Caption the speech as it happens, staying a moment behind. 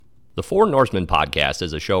The Four Norsemen podcast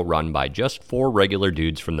is a show run by just four regular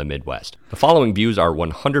dudes from the Midwest. The following views are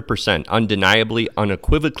 100% undeniably,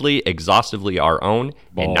 unequivocally, exhaustively our own,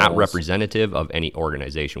 and not representative of any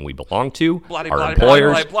organization we belong to, our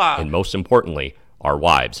employers, and most importantly, our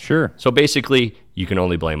wives. Sure. So basically, you can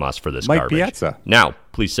only blame us for this Mike garbage. Piazza. Now,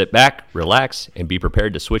 please sit back, relax, and be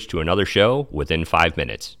prepared to switch to another show within 5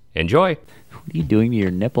 minutes. Enjoy. What are you doing to your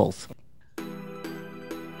nipples?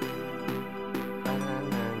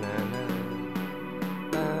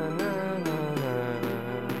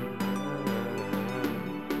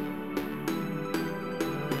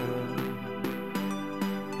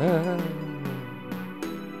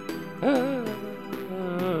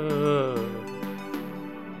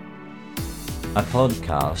 A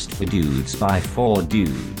podcast for dudes by four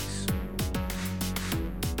dudes.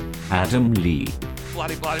 Adam Lee.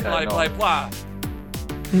 Blah.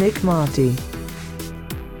 Nick Marty.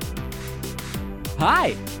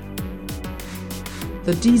 Hi.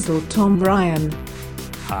 The Diesel Tom Ryan.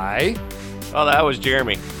 Hi. Oh, that was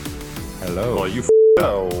Jeremy. Hello. Well, you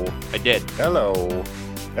Hello. I did. Hello.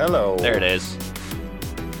 Hello. There it is.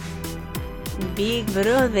 Big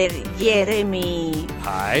brother Jeremy.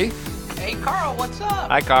 Hi. Hey, Carl, what's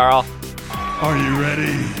up? Hi, Carl. Are you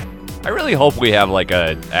ready? I really hope we have like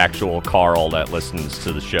a actual Carl that listens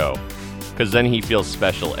to the show, because then he feels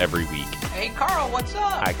special every week. Hey, Carl, what's up?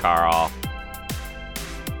 Hi, Carl.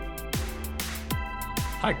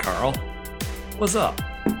 Hi, Carl. What's up?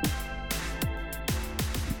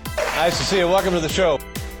 Nice to see you. Welcome to the show.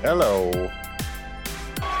 Hello.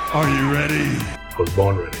 Are you ready? I was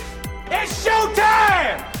born ready. It's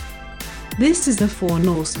showtime! This is the Four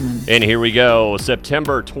Norsemen. And here we go,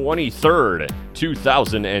 September 23rd,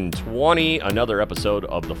 2020, another episode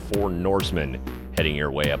of The Four Norsemen heading your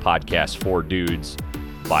way, a podcast for dudes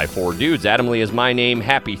by four dudes. Adam Lee is my name.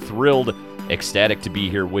 Happy, thrilled, ecstatic to be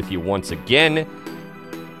here with you once again.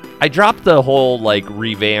 I dropped the whole like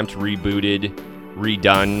revamped, rebooted,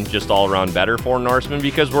 redone, just all around better Four Norsemen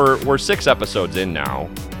because we're 6 episodes in now.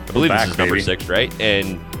 I believe this is number 6, right?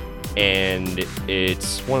 And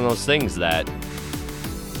it's one of those things that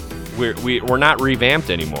we're not revamped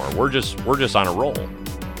anymore. We're just on a roll,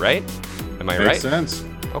 right? Am I right? Makes sense.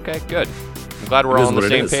 Okay, good. I'm glad we're all on the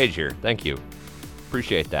same page here. Thank you.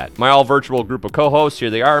 Appreciate that. My all virtual group of co-hosts, here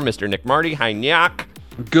they are, Mr. Nick Marty. Hi, Nyak.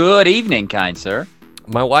 Good evening, kind sir.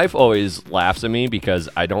 My wife always laughs at me because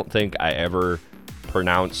I don't think I ever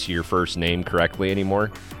pronounce your first name correctly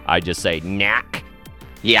anymore. I just say Nyak.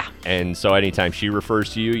 Yeah. And so anytime she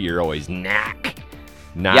refers to you, you're always Nyak.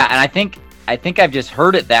 Yeah, and I think I've just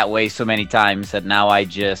heard it that way so many times that now I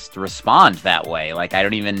just respond that way. Like I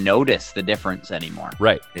don't even notice the difference anymore.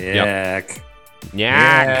 Right. Yak.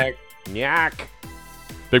 Nyak. Nyak.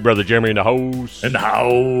 Big brother Jeremy in the house. In the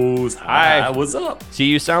house. Hi. What's up? See,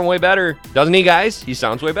 you sound way better. Doesn't he, guys? He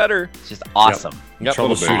sounds way better. It's just awesome. Yep.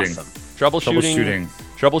 Troubleshooting. Awesome.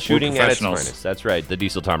 Troubleshooting at its finest. That's right. The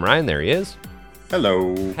Diesel Tom Ryan, there he is.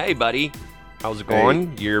 Hello. Hey, buddy. How's it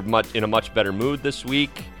going? You're in a much better mood this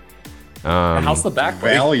week. How's the back?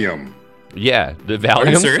 Valium. Yeah, the Valium. Are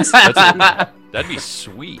you serious? That'd be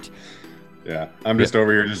sweet. Yeah, I'm just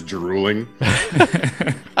over here just drooling.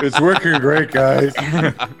 It's working great, guys.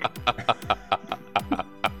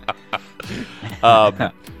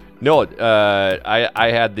 No,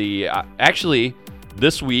 I had the actually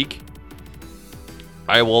this week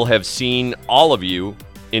I will have seen all of you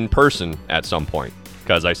in person at some point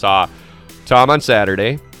because I saw Tom on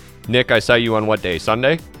Saturday. Nick, I saw you on what day?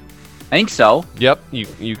 Sunday? I think so. Yep,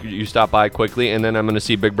 you stopped by quickly, and then I'm going to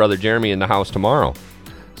see Big Brother Jeremy in the house tomorrow.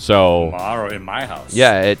 So Tomorrow in my house.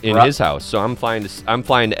 Yeah, in his house. So I'm flying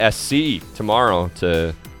to SC tomorrow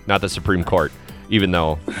to not the Supreme Court, even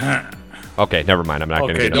though. Okay, never mind. I'm not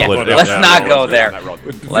going to get political. Let's not go there.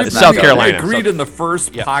 South Carolina. We agreed in the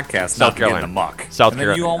first podcast not to get in the muck. South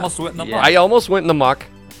Carolina. You almost went in the muck. I almost went in the muck.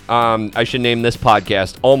 I should name this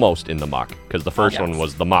podcast Almost in the Muck because the first one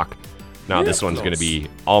was the muck. Now this one's going to be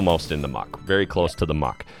Almost in the Muck. Very close to the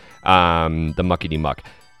muck. The muckety muck.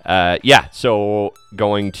 So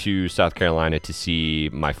going to South Carolina to see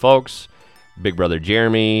my folks, Big Brother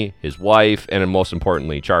Jeremy, his wife, and most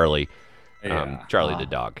importantly, Charlie. Charlie the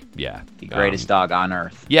dog. Yeah. The greatest dog on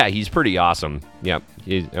earth. Yeah, he's pretty awesome. Yep.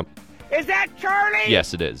 Yep. Is that Charlie?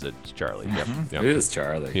 Yes, it is. It's Charlie. Yep. It is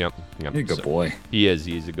Charlie. Yep. He's a good boy. He is.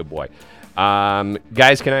 He's a good boy.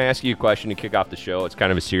 Guys, can I ask you a question to kick off the show? It's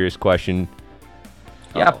kind of a serious question.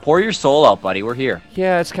 Yeah, pour your soul out, buddy. We're here.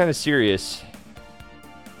 Yeah, it's kind of serious.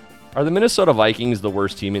 Are the Minnesota Vikings the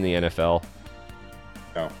worst team in the NFL?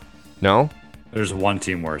 No. No? There's one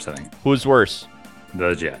team worse, I think. Who's worse?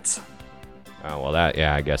 The Jets. Oh, well,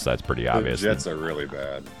 I guess that's pretty obvious. The Jets are really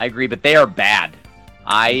bad. I agree, but they are bad.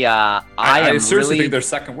 I seriously think they're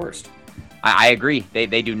second worst. I agree.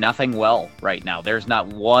 They do nothing well right now. There's not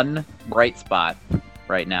one bright spot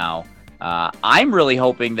right now. I'm really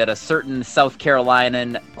hoping that a certain South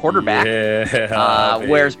Carolinian quarterback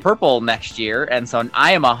wears purple next year, and so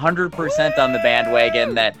I am 100% on the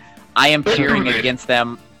bandwagon that I am cheering against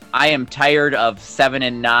them. I am tired of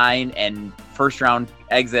 7-9 and first round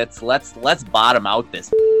exits. Let's bottom out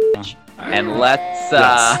this and let's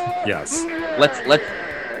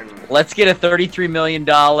let's get a $33 million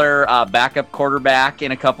backup quarterback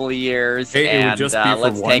in a couple of years, and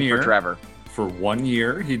let's tank for Trevor. For 1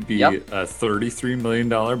 year, he'd be a $33 million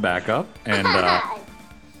backup, and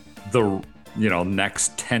the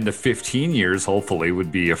next 10 to 15 years, hopefully,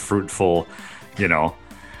 would be a fruitful,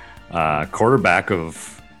 quarterback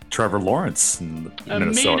of Trevor Lawrence in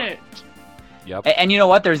Minnesota. Yep. And you know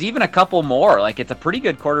what? There's even a couple more. Like, it's a pretty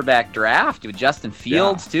good quarterback draft with Justin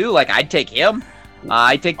Fields too. Like, I'd take him.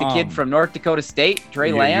 I'd take the kid from North Dakota State,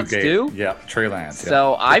 Trey Lance too. Yeah, Trey Lance.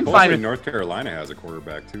 So I'm fine with North Carolina has a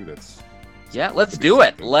quarterback too. let's do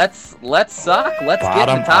it. Let's suck. Let's get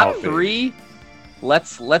in the top three.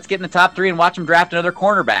 Let's get in the top three and watch them draft another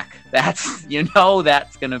cornerback. That's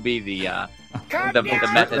that's going to be the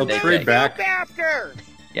method They'll they trade take. back. Yeah.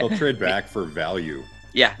 They'll trade back for value.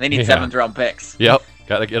 Yeah, they need 7th round picks. Yep,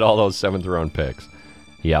 got to get all those 7th round picks.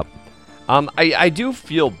 Yep. I do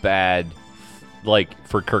feel bad,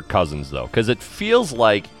 for Kirk Cousins though, because it feels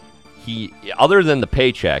like he, other than the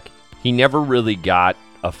paycheck, he never really got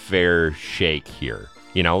a fair shake here.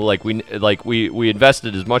 We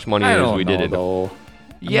invested as much money as we did.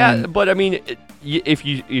 But I mean, if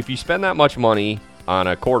you spend that much money on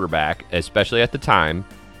a quarterback, especially at the time,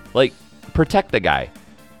 protect the guy.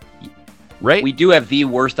 Right? We do have the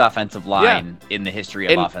worst offensive line in the history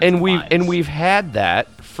of offensive lines. And we've had that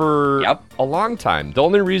for a long time. The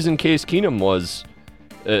only reason Case Keenum was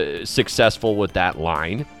successful with that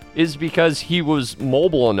line is because he was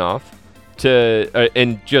mobile enough to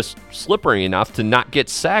and just slippery enough to not get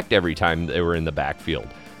sacked every time they were in the backfield.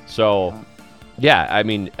 So,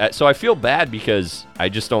 so I feel bad because I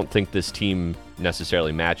just don't think this team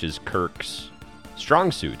necessarily matches Kirk's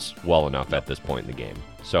strong suits well enough at this point in the game.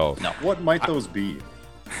 So what might those be?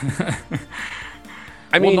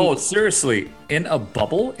 I mean, no, seriously, in a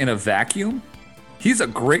bubble, in a vacuum, he's a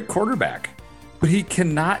great quarterback, but he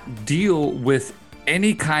cannot deal with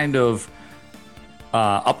any kind of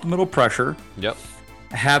up the middle pressure. Yep.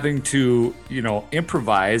 Having to,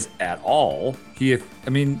 improvise at all. I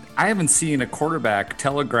haven't seen a quarterback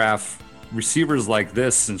telegraph receivers like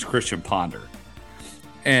this since Christian Ponder.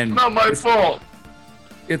 And not my fault.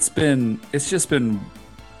 It's just been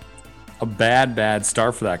a bad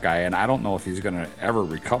start for that guy, and I don't know if he's going to ever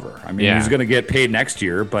recover. I mean, he's going to get paid next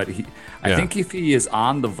year, but I think if he is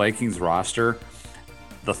on the Vikings roster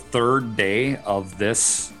the third day of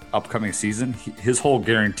this upcoming season, his whole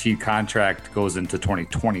guaranteed contract goes into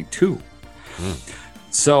 2022.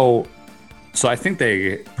 So I think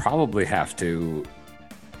they probably have to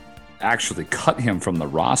actually cut him from the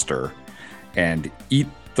roster and eat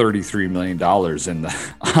 $33 million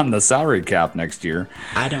on the salary cap next year.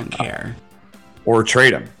 I don't care. Or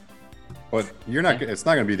trade him. But it's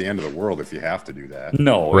not going to be the end of the world if you have to do that.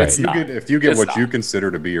 No, right. If you get what you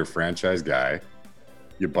consider to be your franchise guy,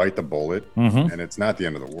 you bite the bullet, and it's not the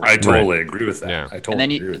end of the world. I totally agree with that. Yeah. I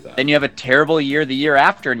totally agree with that. Then you have a terrible year the year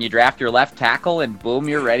after, and you draft your left tackle, and boom,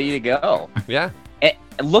 you're ready to go. Yeah.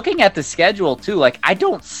 And looking at the schedule too, I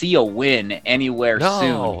don't see a win anywhere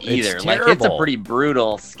soon either. It's it's a pretty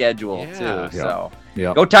brutal schedule too. Yep. So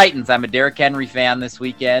Yep. Go Titans! I'm a Derrick Henry fan this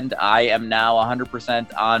weekend. I am now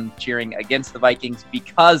 100% on cheering against the Vikings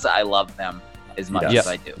because I love them as much as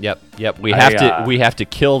I do. Yep. We have to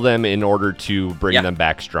kill them in order to bring them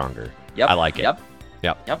back stronger. Yep. I like it.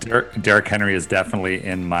 Yep. Derrick Henry is definitely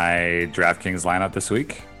in my DraftKings lineup this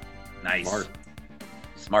week. Nice.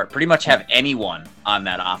 Smart. Pretty much have anyone on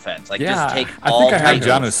that offense. Just take I all think I have Titans.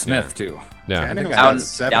 Jonnu Smith too. Yeah. I think Down- I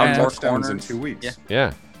 7 down more touchdowns in corners. 2 weeks.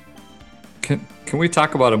 Yeah. Can we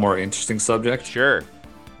talk about a more interesting subject? Sure.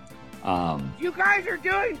 You guys are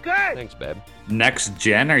doing good. Thanks, babe. Next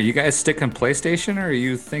gen, are you guys sticking PlayStation or are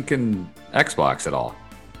you thinking Xbox at all?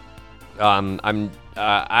 I'm gonna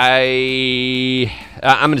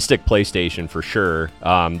stick PlayStation for sure.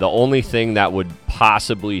 The only thing that would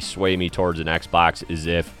possibly sway me towards an Xbox is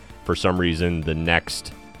if, for some reason, the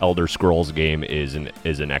next Elder Scrolls game is an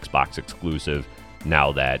Xbox exclusive.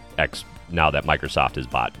 Now that Microsoft has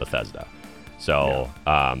bought Bethesda,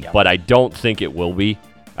 but I don't think it will be.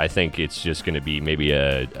 I think it's just going to be maybe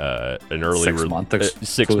an early 6 month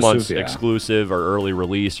 6 months exclusive or early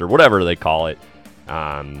release or whatever they call it,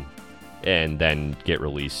 and then get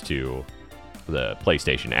released to the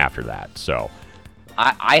PlayStation after that. So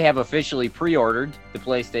I have officially pre-ordered the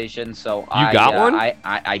PlayStation, so you got one?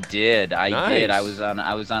 I did. Nice. Did. I was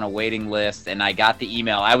on a waiting list, and I got the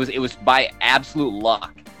email. It was by absolute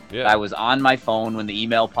luck. Yeah. I was on my phone when the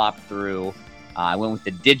email popped through. I went with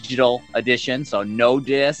the digital edition, so no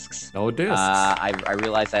discs. No discs. I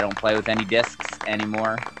realized I don't play with any discs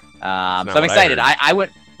anymore. So I'm excited. I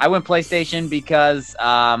went PlayStation because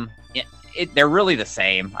they're really the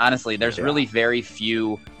same. Honestly, there's really very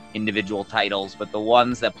few individual titles, but the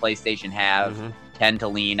ones that PlayStation have tend to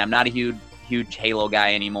lean. I'm not a huge Halo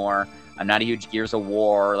guy anymore. I'm not a huge Gears of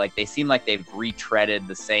War. Like, they seem like they've retreaded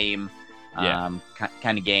the same kind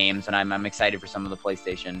of games, and I'm excited for some of the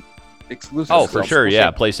PlayStation exclusives. Oh, for sure,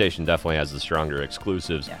 yeah. PlayStation definitely has the stronger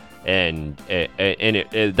exclusives, and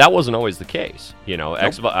that wasn't always the case. You know,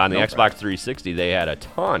 Xbox 360, they had a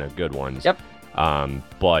ton of good ones. Yep.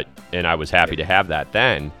 And I was happy to have that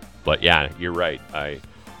then. But yeah, you're right.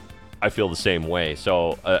 I feel the same way.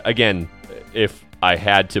 So again, if I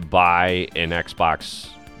had to buy an Xbox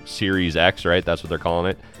Series X, right? That's what they're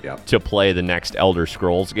calling it. Yep. To play the next Elder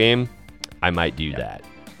Scrolls game, I might do that.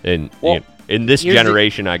 And in this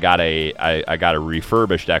generation, I got a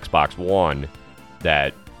refurbished Xbox One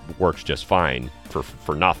that works just fine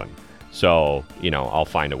for nothing. So I'll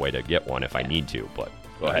find a way to get one if I need to. But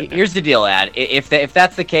go ahead. Here's the deal, Ad. If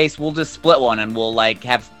that's the case, we'll just split one and we'll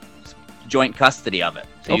have joint custody of it.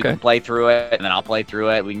 So you can play through it, and then I'll play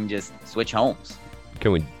through it. We can just switch homes.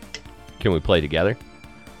 Can we play together?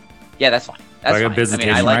 Yeah, that's fine. That's fine.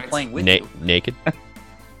 I like playing with you. Naked.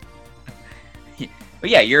 But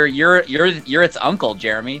yeah, you're its uncle,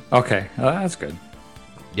 Jeremy. Okay, that's good.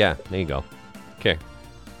 Yeah, there you go. Okay,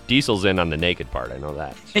 Diesel's in on the naked part. I know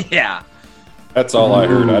that. Yeah. That's all I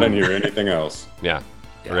heard. I didn't hear anything else. Yeah,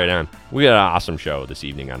 right on. We got an awesome show this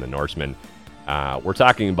evening on the Norseman. We're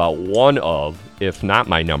talking about one of, if not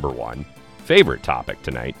my number one, favorite topic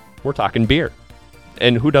tonight. We're talking beer.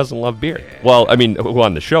 And who doesn't love beer? Yeah. Well, I mean, who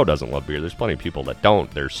on the show doesn't love beer? There's plenty of people that don't.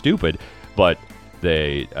 They're stupid, but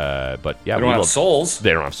they don't have souls.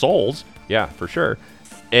 They don't have souls. Yeah, for sure.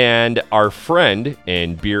 And our friend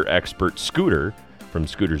and beer expert Scooter from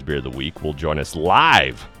Scooter's Beer of the Week will join us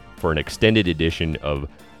live for an extended edition of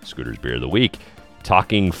Scooter's Beer of the Week,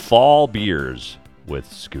 talking fall beers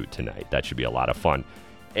with Scoot tonight. That should be a lot of fun.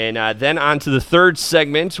 And then on to the third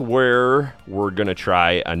segment, where we're going to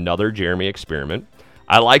try another Jeremy experiment.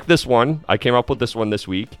 I like this one. I came up with this one this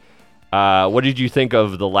week. What did you think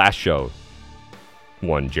of the last show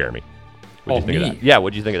one, Jeremy? What did you think of that? Yeah,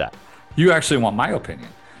 what did you think of that? You actually want my opinion.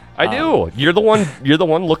 I do. You're the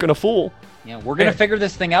one looking a fool. Yeah, we're going to figure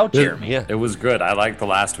this thing out, Jeremy. Yeah. It was good. I liked the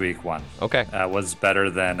last week one. Okay. It was better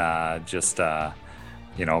than just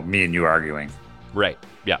me and you arguing. Right.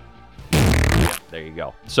 Yeah. There you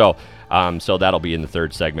go. So that'll be in the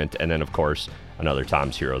third segment, and then of course another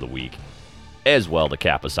Tom's Hero of the Week as well to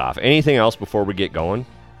cap us off. Anything else before we get going?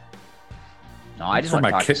 No, I just want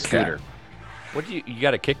to talk to Scooter. What do you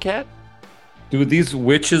got a Kit Kat? Dude, these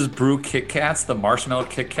Witches Brew Kit Kats, the marshmallow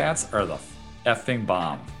Kit Kats, are the effing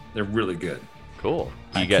bomb. They're really good. Cool.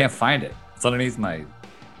 I can't find it. It's underneath my.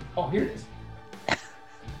 Oh, here it is.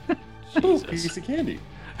 Ooh, piece of candy.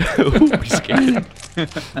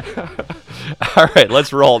 All right,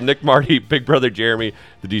 let's roll. Nick Marty, Big Brother Jeremy,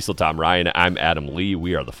 the Diesel Tom Ryan. I'm Adam Lee.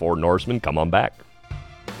 We are the Four Norsemen. Come on back.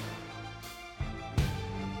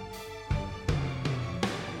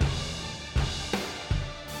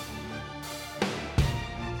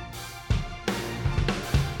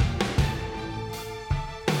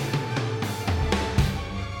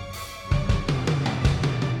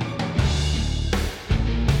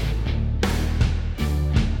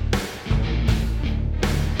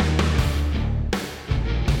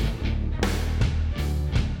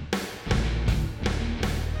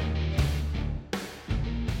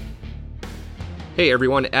 Hey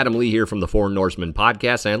everyone, Adam Lee here from the Four Norsemen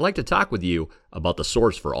podcast, and I'd like to talk with you about the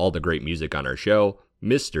source for all the great music on our show,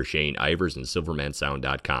 Mr. Shane Ivers and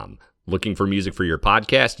SilvermanSound.com. Looking for music for your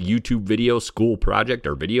podcast, YouTube video, school project,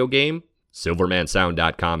 or video game?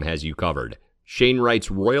 SilvermanSound.com has you covered. Shane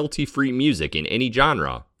writes royalty-free music in any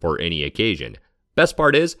genre for any occasion. Best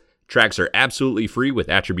part is, tracks are absolutely free with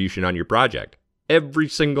attribution on your project. Every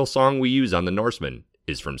single song we use on the Norsemen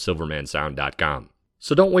is from SilvermanSound.com.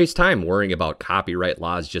 So don't waste time worrying about copyright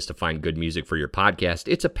laws just to find good music for your podcast.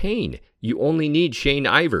 It's a pain. You only need Shane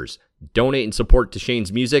Ivers. Donate and support to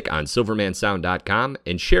Shane's music on silvermansound.com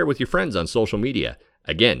and share with your friends on social media.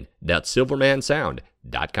 Again, that's silvermansound,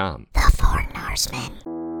 gmail.com. The Four Norsemen.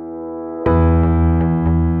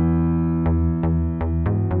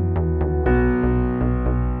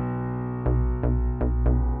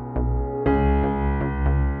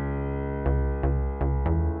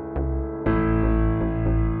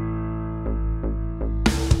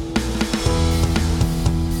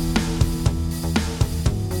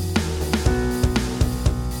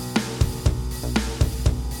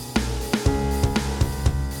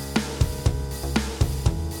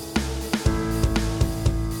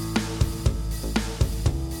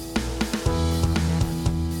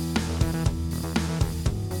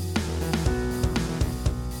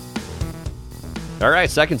 All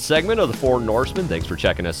right, second segment of the Four Norsemen. Thanks for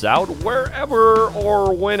checking us out wherever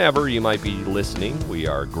or whenever you might be listening. We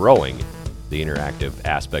are growing the interactive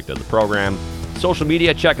aspect of the program. Social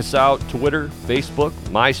media, check us out. Twitter, Facebook,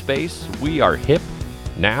 MySpace. We are hip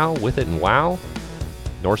now with it, and wow.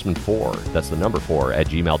 Norseman4, that's the number 4, at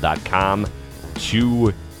gmail.com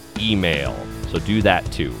to email. So do that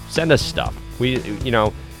too. Send us stuff.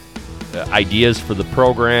 Ideas for the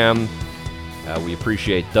program. We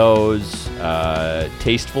appreciate those.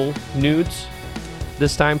 Tasteful nudes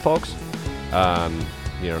this time, folks.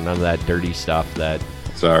 None of that dirty stuff that...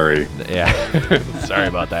 Sorry. Yeah. Sorry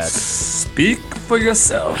about that. Speak for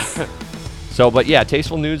yourself. But yeah,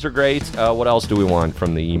 tasteful nudes are great. What else do we want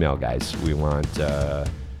from the email, guys? We want...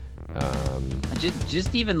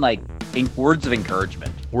 just even like words of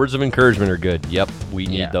encouragement. Words of encouragement are good. Yep, we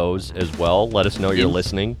need those as well. Let us know you're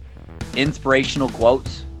listening. Inspirational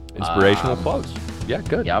quotes. Inspirational quotes. Yeah,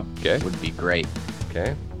 good. Yep. Okay. Would be great.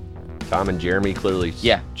 Okay. Tom and Jeremy clearly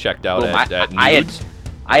checked out Boom. at nudes.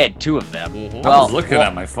 I had 2 of them. Mm-hmm. I was looking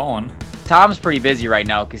at my phone. Tom's pretty busy right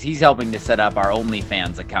now because he's helping to set up our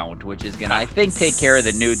OnlyFans account, which is gonna, I think, take care of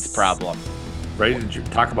the nudes problem. Ready to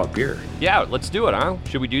talk about beer? Yeah, let's do it, huh?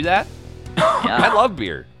 Should we do that? Yeah. I love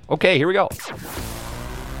beer. Okay, here we go.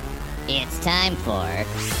 It's time for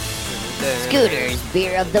Scooter's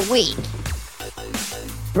Beer of the Week.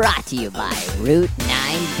 Brought to you by Route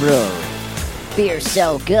 9 Brewery. Beer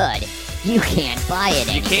so good, you can't buy it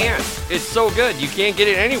anywhere. You can't. It's so good, you can't get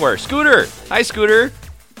it anywhere. Scooter! Hi, Scooter.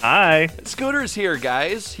 Hi. Scooter's here,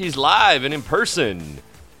 guys. He's live and in person.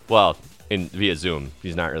 Well, via Zoom.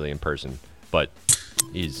 He's not really in person, but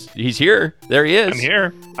he's here. There he is. I'm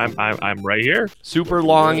here. I'm right here. Super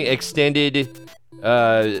long, extended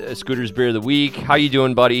Scooter's Beer of the Week. How you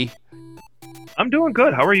doing, buddy? I'm doing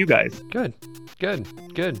good. How are you guys? Good.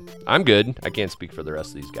 I'm good. I can't speak for the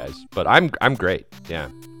rest of these guys, but I'm great. Yeah,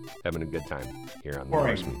 having a good time here on the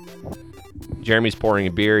Norseman. Jeremy's pouring a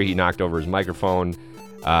beer. He knocked over his microphone.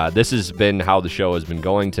 This has been how the show has been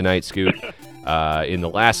going tonight, Scoot. In the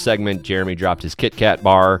last segment, Jeremy dropped his Kit Kat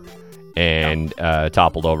bar and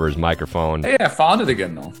toppled over his microphone. Hey, I found it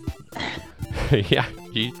again, though. Yeah,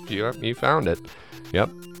 you found it. Yep.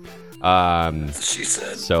 She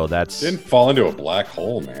said. So that's... Didn't fall into a black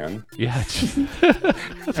hole, man. Yeah.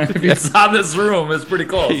 If you saw this room, it's pretty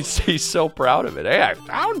close. He's so proud of it. Hey, I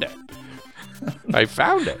found it. I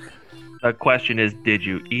found it. The question is, did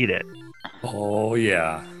you eat it? Oh,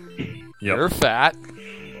 yeah. Yep. You're fat.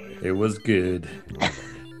 It was good.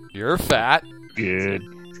 You're fat. Good.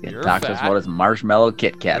 He's gonna talk to us about his marshmallow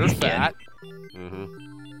Kit Kats You're again. fat. Mm-hmm.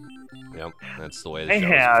 Yep, that's the way the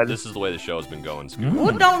show. This is the way the show's been going.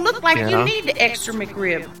 Well, don't look like you need the extra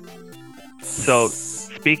McRib. So,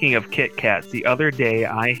 speaking of Kit Kats, the other day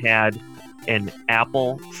I had an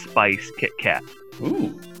apple spice Kit Kat.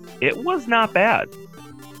 Ooh. It was not bad.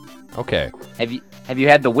 Okay. Have you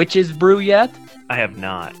had the witch's brew yet? I have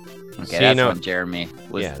not. Okay, that's one Jeremy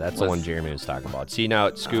was. Yeah, that's the one Jeremy was talking about. See,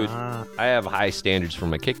 now, Scoot, I have high standards for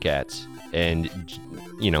my Kit Kats, and,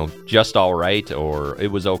 just all right, or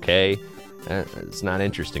it was okay. It's not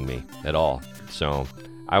interesting me at all. So,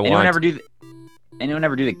 Anyone ever do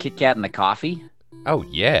the Kit Kat in the coffee? Oh,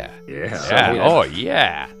 yeah. Yeah. Oh,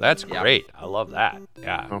 yeah. That's great. I love that.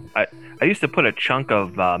 Yeah. I used to put a chunk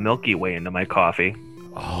of Milky Way into my coffee.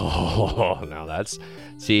 Oh, now that's...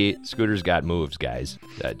 See, Scooter's got moves, guys,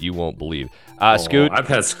 that you won't believe. Scoot... I've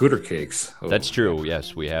had Scooter cakes. Oh. That's true.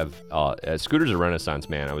 Yes, we have. Scooter's a Renaissance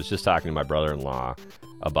man. I was just talking to my brother-in-law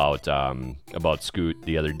about Scoot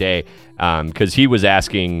the other day because he was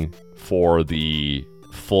asking for the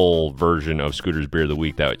full version of Scooter's Beer of the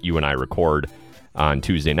Week that you and I record on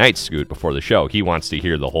Tuesday nights, Scoot, before the show. He wants to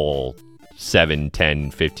hear the whole 7,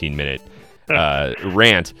 10, 15-minute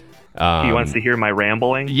rant. He wants to hear my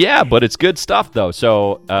rambling. Yeah, but it's good stuff though.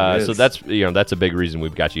 So that's that's a big reason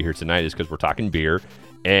we've got you here tonight is because we're talking beer.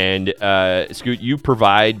 And Scoot, you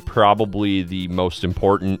provide probably the most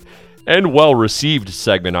important and well-received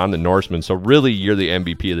segment on the Norseman. So really, you're the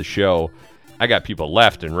MVP of the show. I got people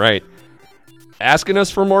left and right asking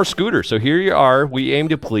us for more Scooter. So here you are. We aim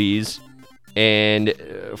to please. And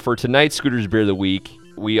for tonight's Scooter's Beer of the Week,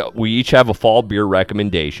 we each have a fall beer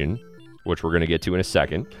recommendation, which we're going to get to in a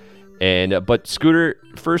second. And but Scooter,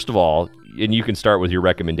 first of all, and you can start with your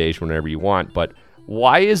recommendation whenever you want, but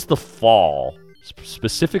why is the fall,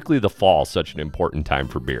 specifically the fall, such an important time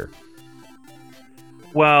for beer?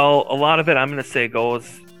 Well, a lot of it, I'm going to say,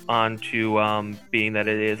 goes on to being that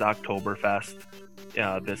it is Oktoberfest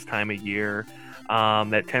this time of year.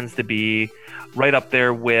 That tends to be right up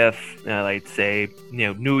there with, I'd say,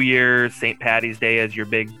 New Year's, St. Patty's Day as your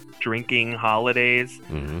big drinking holidays.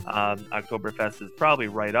 Oktoberfest is probably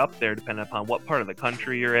right up there, depending upon what part of the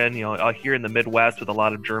country you're in. Here in the Midwest with a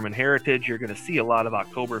lot of German heritage, you're going to see a lot of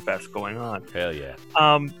Oktoberfest going on. Hell yeah.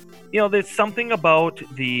 There's something about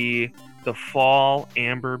the fall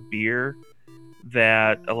amber beer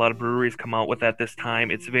that a lot of breweries come out with at this time.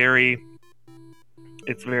 It's very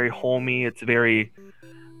homey. It's very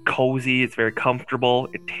cozy. It's very comfortable.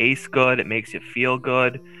 It tastes good. It makes you feel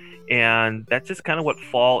good. And that's just kind of what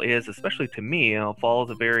fall is, especially to me. Fall is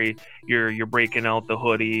a very, you're breaking out the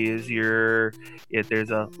hoodies. There's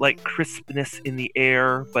a light crispness in the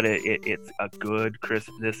air, but it's a good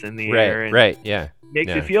crispness in the air. And right, yeah.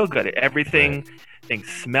 Makes you feel good. Everything, things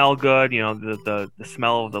smell good. The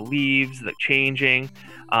smell of the leaves, the changing,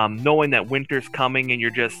 knowing that winter's coming, and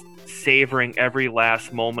you're just savoring every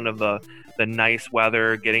last moment of the nice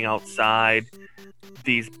weather, getting outside.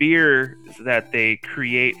 These beers that they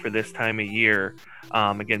create for this time of year,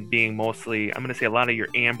 again, being mostly, I'm going to say a lot of your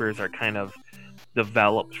ambers are kind of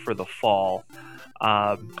developed for the fall,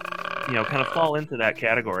 kind of fall into that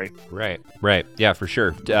category. Right. Yeah, for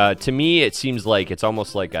sure. To me, it seems like it's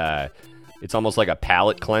almost like a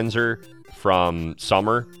palate cleanser from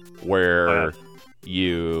summer, where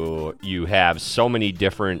you have so many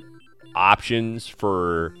different options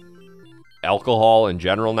for alcohol in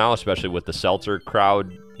general now, especially with the seltzer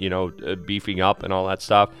crowd, beefing up and all that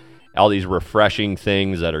stuff. All these refreshing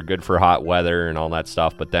things that are good for hot weather and all that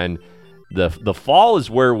stuff. But then the fall is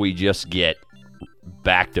where we just get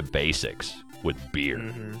back to basics with beer,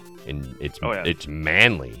 and it's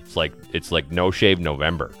manly. It's like No Shave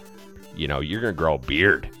November. You're gonna grow a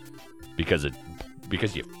beard because you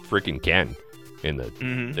freaking can in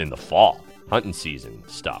the fall hunting season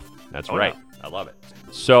stuff. That's right. Yeah. I love it.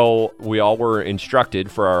 So we all were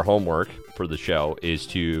instructed for our homework for the show is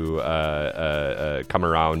to come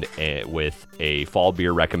around with a fall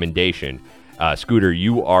beer recommendation. Scooter,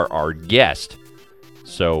 you are our guest,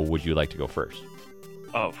 so would you like to go first?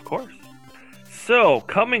 Of course. So,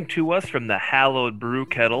 coming to us from the hallowed brew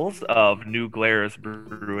kettles of New Glarus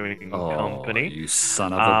Brewing Company. You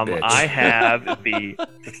son of a bitch. I have the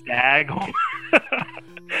Staghorn.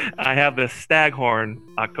 I have the Staghorn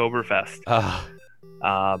Oktoberfest.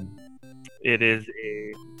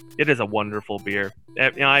 It is a wonderful beer.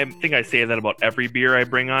 I think I say that about every beer I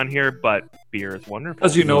bring on here, but beer is wonderful.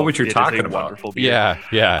 Because you know what you're talking about. Wonderful beer.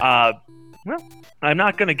 Yeah. Well, I'm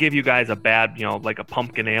not going to give you guys a bad, like a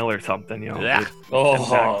pumpkin ale or something. Yeah.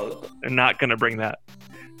 I'm not going to bring that.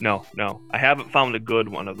 No. I haven't found a good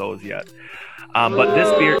one of those yet. But this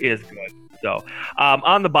beer is good. So,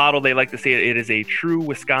 on the bottle, they like to say it is a true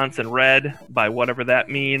Wisconsin red, by whatever that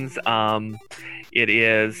means. It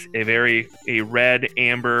is a red,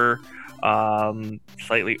 amber,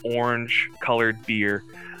 slightly orange colored beer.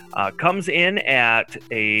 Comes in at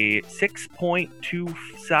a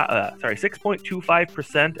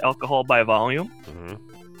 6.25% alcohol by volume.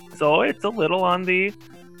 So it's a little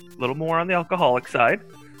more on the alcoholic side,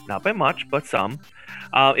 not by much, but some.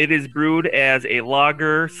 It is brewed as a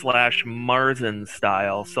lager / Marzen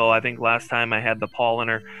style. So I think last time I had the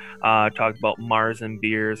Paulaner talked about Marzen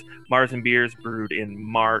beers. Marzen beers brewed in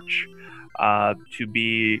March to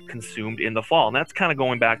be consumed in the fall. And that's kind of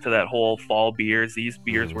going back to that whole fall beers. These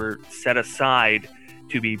beers were set aside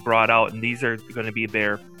to be brought out, and these are going to be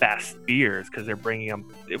their best beers because they're bringing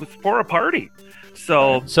them. It was for a party.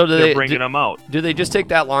 So they're bringing them out. Do they just take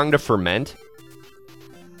that long to ferment?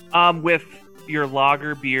 With your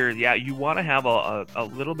lager beers, yeah, you want to have a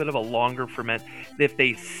little bit of a longer ferment. If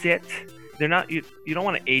they sit, they're not. You don't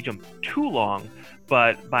want to age them too long,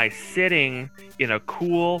 but by sitting in a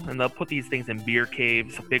cool, and they'll put these things in beer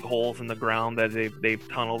caves, big holes in the ground that they've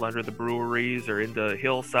tunneled under the breweries or into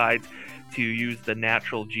hillsides to use the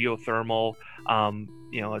natural geothermal.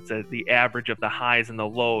 It's the average of the highs and the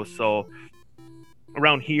lows. So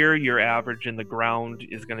around here, your average in the ground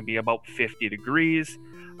is going to be about 50 degrees.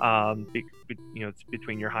 It's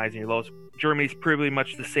between your highs and your lows. Germany's pretty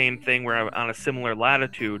much the same thing. We're on a similar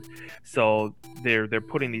latitude, so they're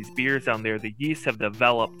putting these beers down there. The yeast have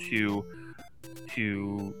developed to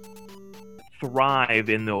to thrive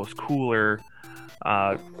in those cooler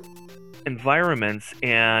environments,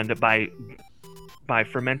 and by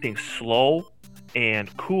fermenting slow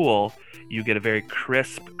and cool, you get a very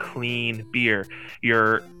crisp, clean beer.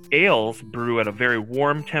 Your ales brew at a very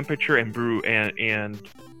warm temperature and brew and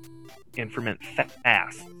ferment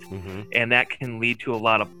fast. And that can lead to a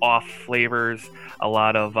lot of off flavors, a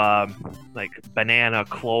lot of like banana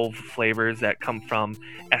clove flavors that come from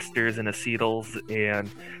esters and acetyls and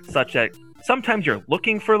such, that sometimes you're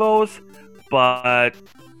looking for those, but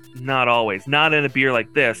not always. Not in a beer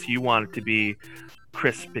like this. You want it to be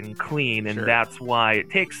crisp and clean, and that's why it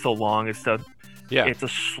takes so long. It's a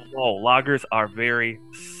slow. Lagers are very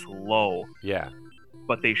slow. Yeah.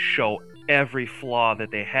 But they show every flaw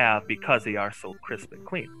that they have because they are so crisp and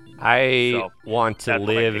clean. I want to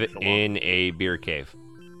live in a beer cave.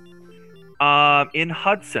 In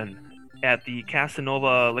Hudson, at the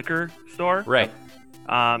Casanova liquor store. Right.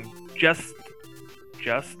 Just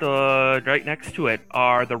right next to it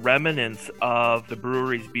are the remnants of the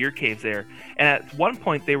brewery's beer caves there. And at one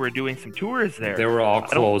point, they were doing some tours there. They were all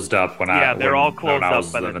closed up when I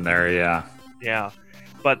was living there. Yeah. Yeah,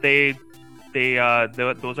 but those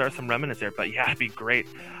are some remnants there. But yeah, it'd be great.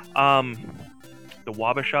 The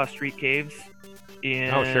Wabasha Street Caves.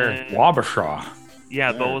 Wabasha.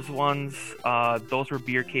 Yeah, those ones. Those were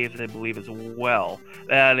beer caves, I believe, as well.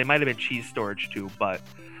 They might have been cheese storage too, but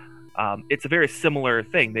it's a very similar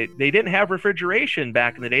thing. They didn't have refrigeration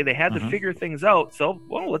back in the day. They had to figure things out. So,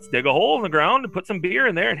 let's dig a hole in the ground and put some beer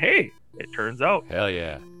in there, and hey, it turns out. Hell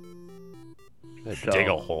yeah. Dig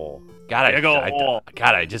a hole. God,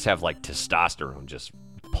 I just have like testosterone just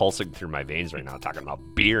pulsing through my veins right now, talking about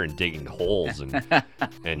beer and digging holes, and I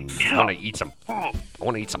want to eat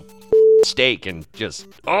some steak and just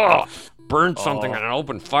burn something on an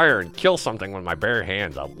open fire and kill something with my bare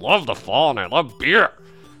hands. I love the fall and I love beer.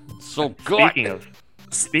 It's so good.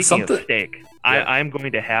 Speaking of steak, I'm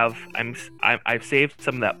going to have I've saved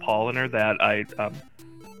some of that polliner that I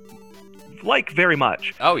like very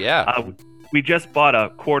much. Oh yeah. We just bought a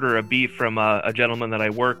quarter of beef from a gentleman that I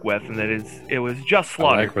work with, and it was just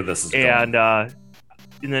slaughtered. I like where this is going. And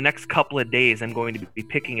in the next couple of days, I'm going to be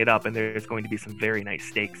picking it up, and there's going to be some very nice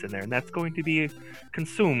steaks in there, and that's going to be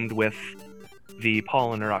consumed with the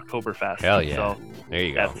Polliner Oktoberfest. Hell yeah! So there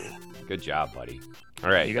you go. Good job, buddy.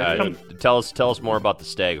 All right, tell us more about the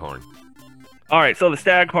Staghorn. All right, so the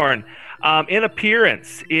Staghorn. In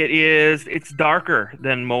appearance, it's darker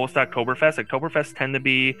than most Oktoberfest. Oktoberfest tend to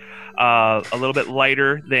be a little bit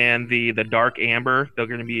lighter than the dark amber. They're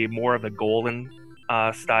going to be more of a golden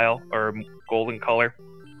style or golden color.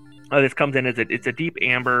 This comes in it's a deep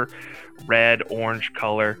amber, red, orange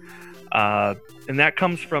color, and that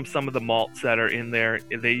comes from some of the malts that are in there.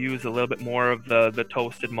 They use a little bit more of the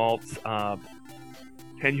toasted malts,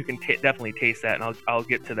 and you can definitely taste that. And I'll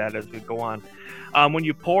get to that as we go on. When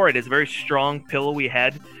you pour it, it's a very strong, pillowy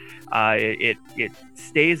head. It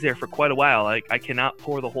stays there for quite a while. I cannot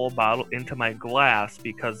pour the whole bottle into my glass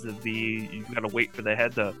because of you've got to wait for the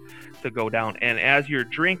head to go down. And as you're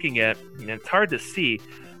drinking it, and it's hard to see,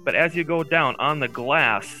 but as you go down on the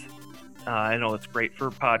glass, I know it's great for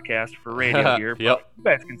podcast, for radio here, but you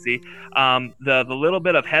guys can see the little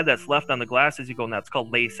bit of head that's left on the glass as you go, and that's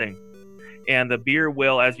called lacing. And the beer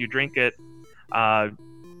will, as you drink it,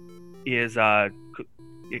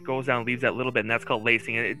 it goes down, leaves that little bit, and that's called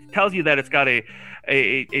lacing. And it tells you that it's got a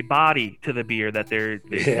body to the beer, that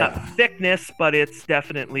it's not thickness, but it's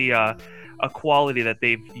definitely a quality that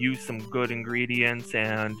they've used some good ingredients,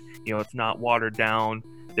 and it's not watered down.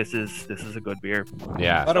 This is a good beer.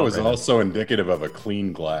 Yeah, I thought it was also indicative of a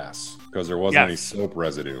clean glass because there wasn't any soap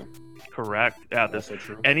residue. Correct. Yeah, also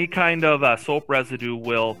true. Any kind of soap residue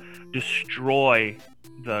will destroy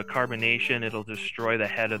the carbonation. It'll destroy the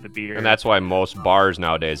head of the beer, and that's why most bars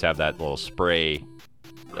nowadays have that little spray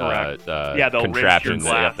contraption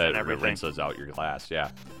that rinses out your glass. Yeah,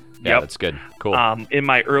 that's good. Cool. In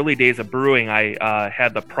my early days of brewing, I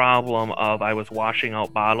had the problem of I was washing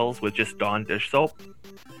out bottles with just Dawn dish soap,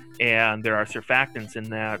 and there are surfactants in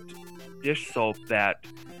that dish soap that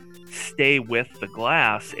stay with the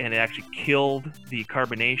glass, and it actually killed the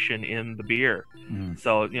carbonation in the beer.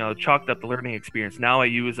 So, chalked up the learning experience. Now I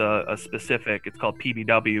use a specific, it's called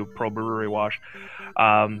PBW, Pro Brewery Wash,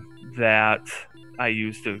 that I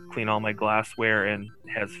use to clean all my glassware, and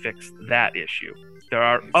has fixed that issue. There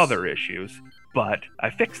are other issues, but I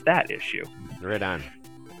fixed that issue. Right on.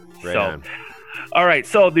 All right,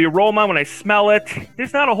 so the aroma, when I smell it,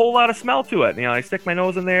 there's not a whole lot of smell to it. I stick my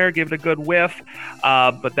nose in there, give it a good whiff,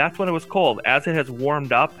 but that's when it was cold. As it has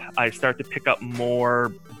warmed up, I start to pick up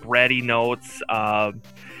more bready notes.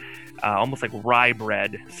 almost like rye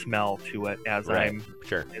bread smell to it as Right.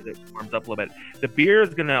 as it warms up a little bit. The beer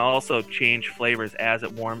is going to also change flavors as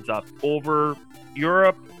it warms up. Over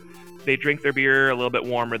Europe, they drink their beer a little bit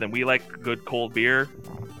warmer than we like good cold beer.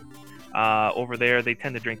 Over there, they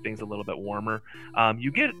tend to drink things a little bit warmer.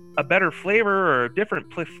 You get a better flavor or a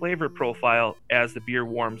different flavor profile as the beer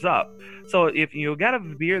warms up. So if you got a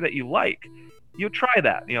beer that you like, you try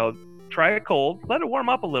that. Try it cold, let it warm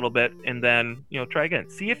up a little bit, and then try again.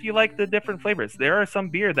 See if you like the different flavors. There are some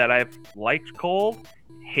beer that I've liked cold,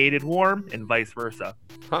 hated warm, and vice versa.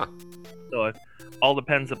 Huh. So it all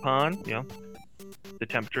depends upon the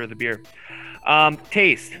temperature of the beer.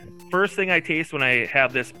 Taste. First thing I taste when I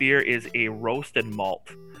have this beer is a roasted malt.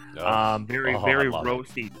 Very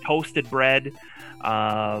roasty, toasted bread.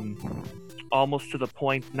 Almost to the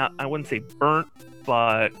point, I wouldn't say burnt,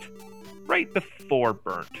 but right before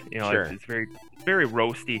burnt. Sure. It's very, very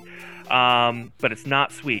roasty, but it's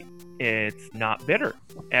not sweet. It's not bitter.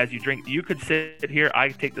 As you drink, you could sit here. I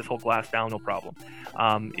could take this whole glass down, no problem.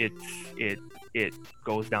 It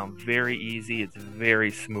goes down very easy. It's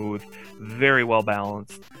very smooth, very well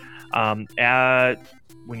balanced.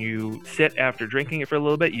 When you sit after drinking it for a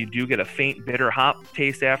little bit, you do get a faint bitter hop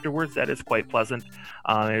taste afterwards. That is quite pleasant.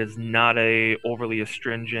 It is not a overly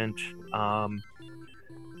astringent. Not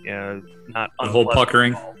the whole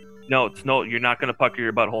puckering. No, you're not going to pucker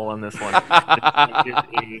your butthole on this one. It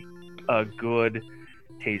is a good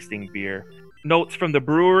tasting beer. Notes from the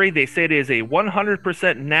brewery: they say it is a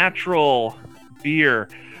 100% natural beer.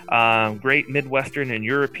 Great Midwestern and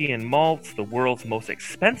European malts, the world's most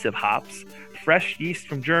expensive hops, fresh yeast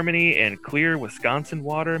from Germany, and clear Wisconsin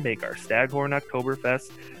water make our Staghorn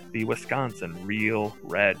Oktoberfest the Wisconsin Real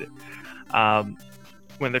Red.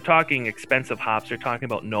 When they're talking expensive hops, they're talking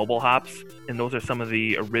about noble hops, and those are some of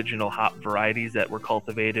the original hop varieties that were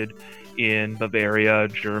cultivated in Bavaria,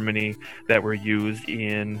 Germany, that were used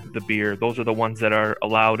in the beer. Those are the ones that are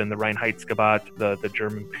allowed in the Reinheitsgebot, the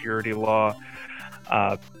German purity law.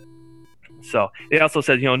 So it also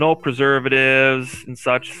says, no preservatives and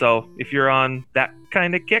such. So if you're on that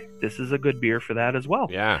kind of kick, this is a good beer for that as well.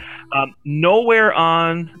 Yeah. Nowhere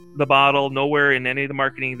on the bottle, nowhere in any of the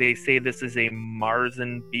marketing, they say this is a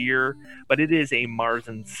Marzen beer, but it is a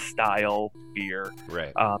Marzen style beer.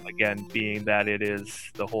 Right. Again, being that it is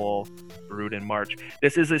the whole brewed in March.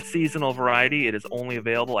 This is a seasonal variety. It is only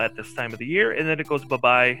available at this time of the year, and then it goes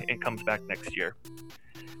bye-bye and comes back next year.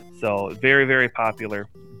 So very, very popular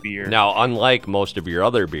beer. Now, unlike most of your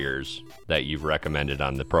other beers that you've recommended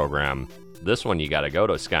on the program, this one you got to go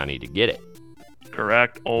to Scotty to get it.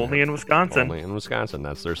 Correct. Only in Wisconsin. Only in Wisconsin.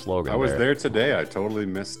 That's their slogan. I was there today. I totally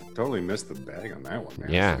missed the bag on that one,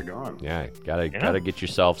 man. Yeah. Gone. Yeah. Gotta get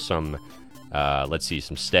yourself some. Let's see,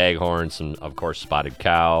 some Staghorn, some of course Spotted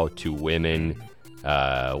Cow, Two Women.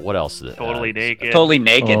 What else? Totally Naked. Totally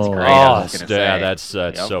Naked's great. Oh, yeah, that's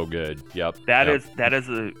so good. Yep. That is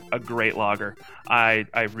a great lager.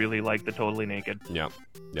 I really like the Totally Naked. Yep.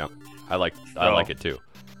 I like it too.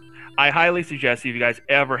 I highly suggest if you guys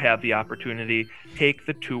ever have the opportunity, take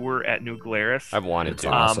the tour at New Glarus. I've wanted to.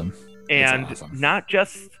 Awesome. And It's awesome. not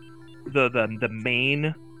just the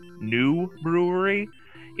main new brewery.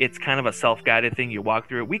 It's kind of a self-guided thing. You walk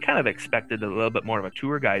through it. We kind of expected a little bit more of a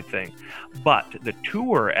tour guide thing. But the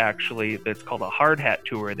tour, actually, that's called a hard hat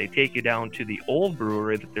tour, they take you down to the old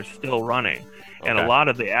brewery that they're still running. And a lot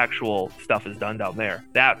of the actual stuff is done down there.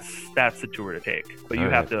 That's the tour to take. But you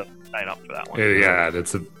have to sign up for that one. Yeah,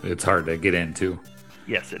 it's hard to get into.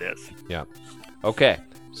 Yes, it is. Yeah. Okay.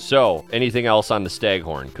 So, anything else on the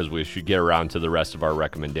Staghorn? Because we should get around to the rest of our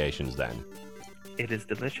recommendations then. It is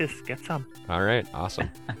delicious. Get some. All right. Awesome.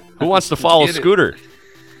 Who wants to follow Scooter?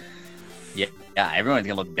 Yeah, everyone's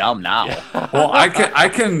gonna look dumb now. Well, I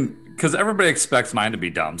can, because everybody expects mine to be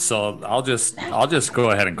dumb. So I'll just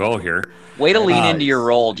go ahead and go here. Way to lean into your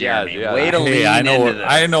role, Jeremy. Yeah. Way to lean into this.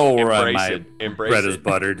 I know where Embrace my it. bread is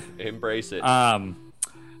buttered. Embrace it.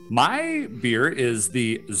 My beer is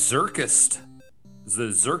the Zirkus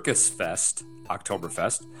Fest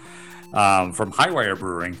Oktoberfest from Highwire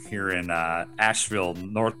Brewing here in Asheville,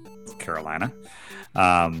 North Carolina.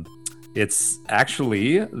 It's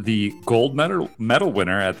actually the gold medal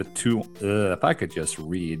winner at the two. If I could just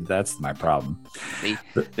read, that's my problem. See,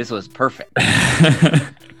 this was perfect.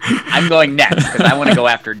 I'm going next because I want to go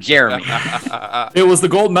after Jeremy. It was the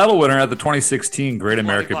gold medal winner at the 2016 Great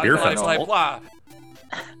American Beer Festival.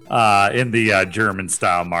 In the German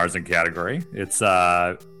style Marzen category. It's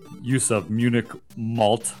use of Munich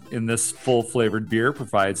malt in this full flavored beer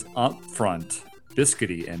provides upfront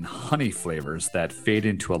biscuity and honey flavors that fade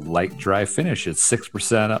into a light dry finish. It's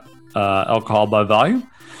 6% alcohol by volume.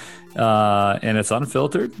 and it's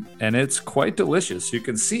unfiltered, and it's quite delicious. You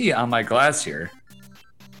can see on my glass here,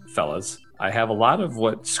 fellas, I have a lot of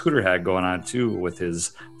what Scooter had going on too with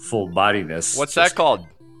his full bodiness. What's that called?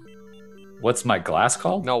 What's my glass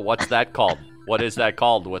called? No, what's that called? What is that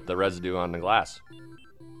called with the residue on the glass?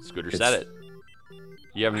 Scooter said it.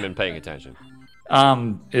 You haven't been paying attention.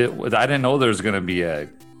 I didn't know there was going to be a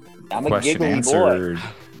I'm question a answer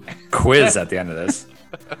quiz at the end of this.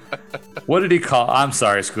 What did he call? I'm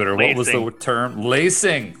sorry, Scooter. Lacing. What was the term?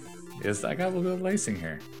 Lacing. I got a little bit of lacing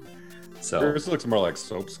here. So This looks more like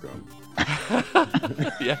soap scum.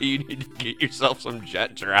 Yeah, you need to get yourself some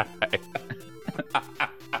Jet Dry.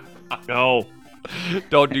 No,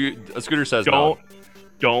 Don't do. Scooter says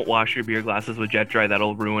don't wash your beer glasses with Jet Dry.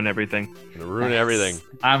 That'll ruin everything. It'll ruin everything.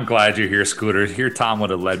 I'm glad you're here, Scooter. Here, Tom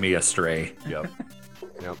would have led me astray. Yep.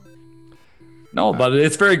 No, but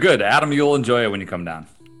it's very good. Adam, you'll enjoy it when you come down.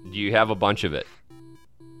 Do you have a bunch of it?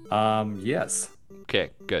 Yes.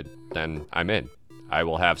 Okay, good. Then I'm in. I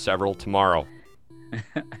will have several tomorrow.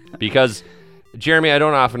 Because, Jeremy, I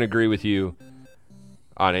don't often agree with you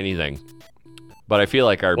on anything, but I feel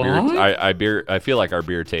like our I feel like our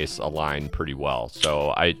beer tastes align pretty well.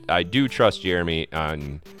 So I do trust Jeremy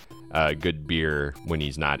on good beer when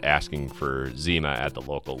he's not asking for Zima at the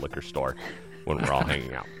local liquor store when we're all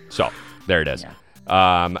hanging out. So there it is. Yeah.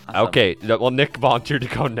 Awesome. Okay. Well, Nick volunteered to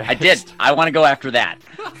go next. I did. I want to go after that.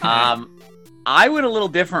 I went a little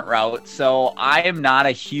different route. So I am not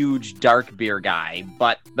a huge dark beer guy,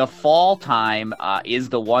 but the fall time is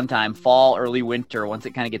the one time, fall, early winter, once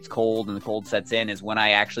it kind of gets cold and the cold sets in, is when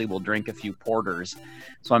I actually will drink a few porters.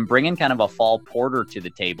 So I'm bringing kind of a fall porter to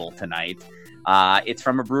the table tonight. It's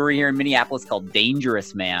from a brewery here in Minneapolis called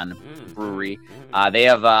Dangerous Man Brewery. They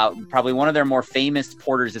have probably one of their more famous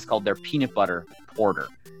porters is called their peanut butter porter.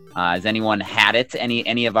 Has anyone had it?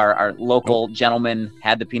 Any of our local gentlemen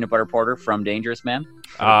had the peanut butter porter from Dangerous Man?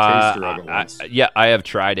 Yeah, I have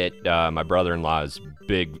tried it. My brother-in-law is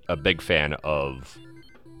a big fan of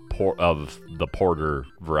the porter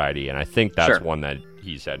variety, and I think that's one that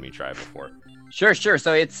he's had me try before. Sure.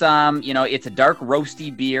 So it's it's a dark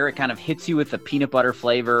roasty beer. It kind of hits you with the peanut butter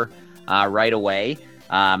flavor right away,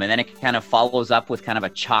 and then it kind of follows up with kind of a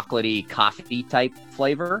chocolatey coffee type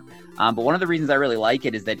flavor. But one of the reasons I really like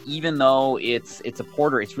it is that even though it's a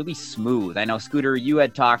porter, it's really smooth. I know, Scooter, you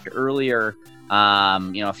had talked earlier,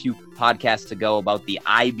 a few podcasts ago about the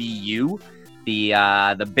IBU,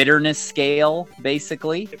 the bitterness scale,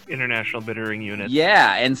 basically. International Bittering Unit.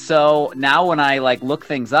 Yeah, and so now when I look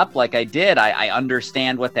things up like I did, I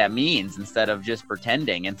understand what that means instead of just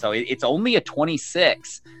pretending. And so it's only a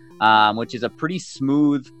 26, which is a pretty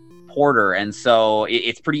smooth porter, and so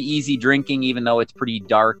it's pretty easy drinking, even though it's pretty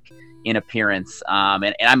dark in appearance.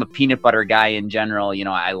 And I'm a peanut butter guy in general.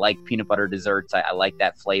 I like peanut butter desserts. I like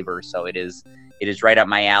that flavor, so it is right up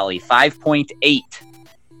my alley. 5.8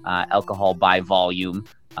 alcohol by volume,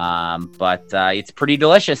 but it's pretty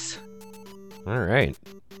delicious. All right,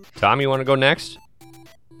 Tom, you want to go next?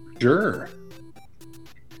 Sure.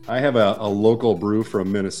 I have a local brew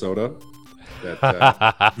from Minnesota that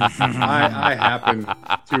I happen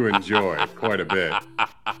to enjoy quite a bit.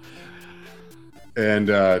 And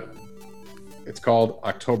it's called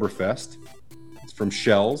Oktoberfest. It's from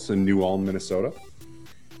Shells in New Ulm, Minnesota.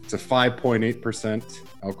 It's a 5.8%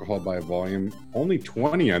 alcohol by volume, only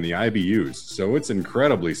 20 on the IBUs. So it's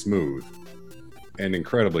incredibly smooth and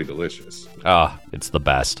incredibly delicious. It's the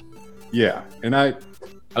best. Yeah. And I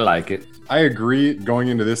like it. I agree. Going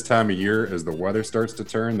into this time of year, as the weather starts to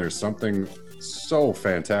turn, there's something so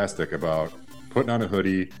fantastic about putting on a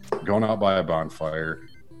hoodie, going out by a bonfire,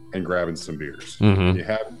 and grabbing some beers. Mm-hmm.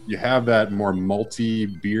 You have that more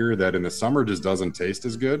malty beer that in the summer just doesn't taste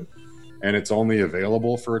as good, and it's only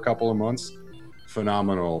available for a couple of months.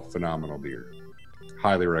 Phenomenal beer.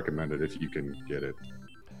 Highly recommended if you can get it.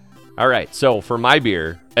 All right, so for my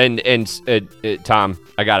beer, and Tom,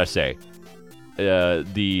 I gotta say,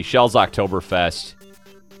 the Shells Oktoberfest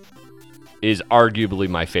is arguably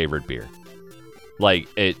my favorite beer.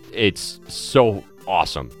 It's so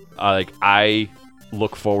awesome. I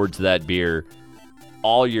look forward to that beer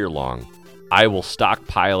all year long. I will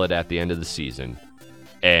stockpile it at the end of the season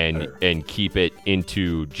and keep it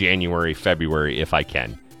into January, February if I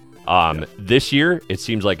can. This year, it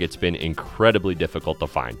seems like it's been incredibly difficult to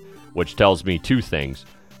find, which tells me two things.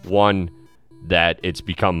 One, that it's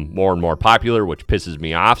become more and more popular, which pisses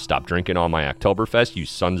me off. Stop drinking all my Oktoberfest, you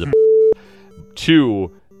sons of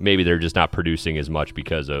Two, maybe they're just not producing as much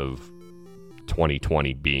because of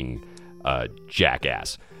 2020 being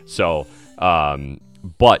jackass. So,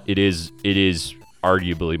 but it is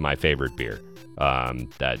arguably my favorite beer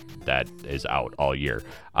that is out all year.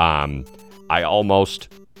 I almost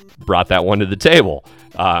brought that one to the table,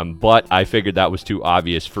 but I figured that was too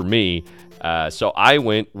obvious for me. So I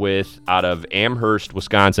went with out of Amherst,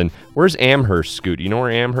 Wisconsin. Where's Amherst, Scoot? Do you know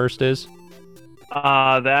where Amherst is?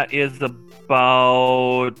 That is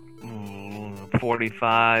about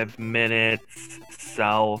 45 minutes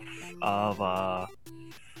south of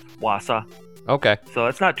Wausau. Okay. So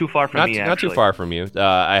it's not too far from me, actually. Not too far from you.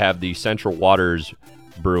 I have the Central Waters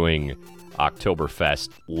Brewing Oktoberfest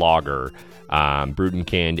Lager, brewed and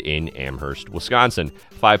canned in Amherst, Wisconsin.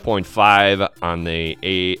 5.5 on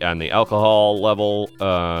the alcohol level,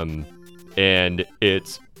 and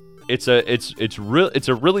it's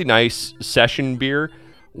a really nice session beer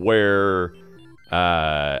where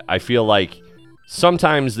I feel like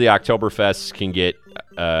sometimes the Oktoberfests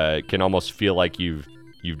can almost feel like you've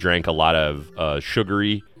drank a lot of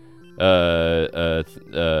sugary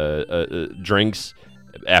drinks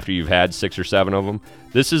after you've had 6 or 7 of them.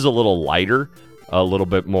 This is a little lighter, a little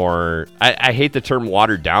bit more. I hate the term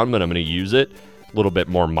watered down, but I'm going to use it. A little bit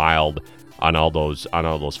more mild on all those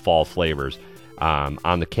fall flavors.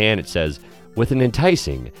 On the can, it says, with an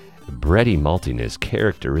enticing, bready maltiness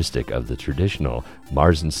characteristic of the traditional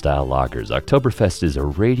Marzen-style lagers, Oktoberfest is a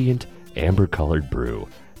radiant, amber-colored brew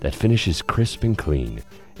that finishes crisp and clean.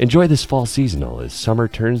 Enjoy this fall seasonal as summer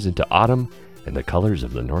turns into autumn and the colors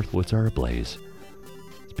of the Northwoods are ablaze.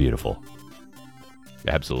 It's beautiful.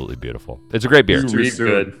 Absolutely beautiful. It's a great beer.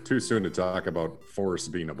 Too soon to talk about forests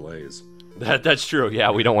being ablaze. That's true. Yeah,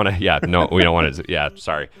 we don't want to. Yeah, no, we don't want to. Yeah,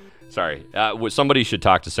 sorry. Somebody should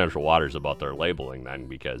talk to Central Waters about their labeling then,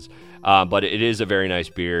 because. But it is a very nice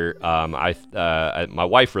beer. My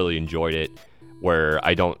wife really enjoyed it, where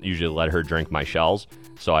I don't usually let her drink my shells,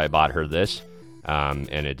 so I bought her this, and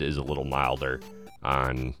it is a little milder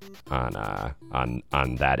on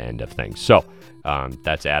that end of things. So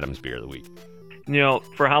that's Adam's beer of the week. You know,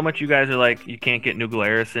 for how much you guys are like, you can't get New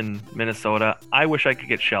Glarus in Minnesota, I wish I could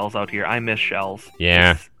get Shells out here. I miss Shells.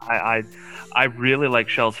 Yeah. I really like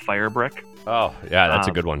Shells Fire Brick. Oh, yeah, that's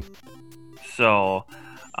a good one. So,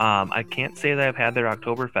 I can't say that I've had their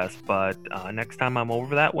Oktoberfest, but next time I'm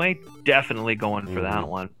over that way, definitely going for that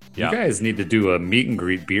one. Yeah. You guys need to do a meet and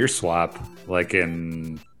greet beer swap, like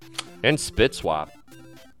and spit swap.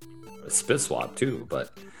 A spit swap too,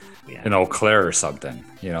 but in Eau Claire or something.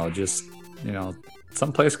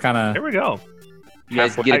 Someplace kind of. There we go. You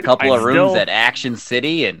guys get a couple of rooms at Action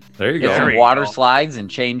City and there you get go. some water slides and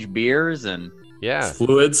change beers and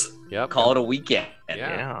fluids. Yep. Call it a weekend.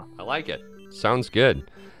 Yeah, I like it. Sounds good.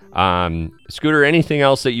 Scooter, anything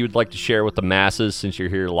else that you'd like to share with the masses since you're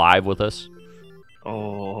here live with us?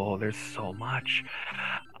 Oh, there's so much.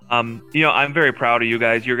 I'm very proud of you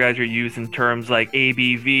guys. You guys are using terms like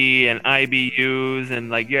ABV and IBUs, and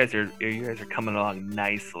like you guys are coming along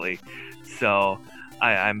nicely. So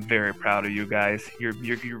I'm very proud of you guys. You're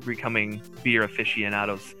becoming beer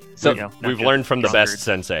aficionados. So we've learned from the best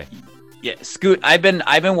sensei. Yeah, Scoot. I've been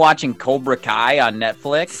watching Cobra Kai on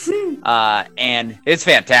Netflix, and it's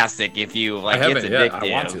fantastic. If you like, it's addictive,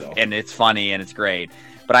 I want to, though. And it's funny and it's great.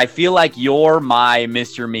 But I feel like you're my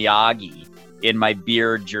Mr. Miyagi in my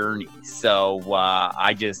beer journey. So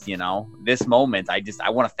I just, this moment, I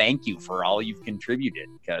want to thank you for all you've contributed,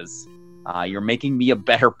 because you're making me a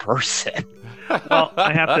better person. Well,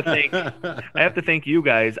 I have to thank you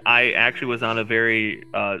guys. I actually was on a very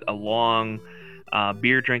a long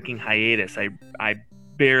beer drinking hiatus. I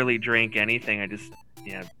barely drank anything. I just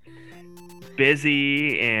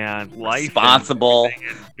busy and life responsible and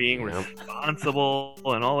being responsible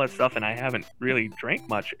and all that stuff, and I haven't really drank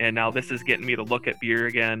much, and now this is getting me to look at beer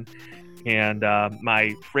again. And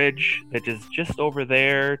my fridge that is just over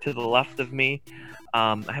there to the left of me,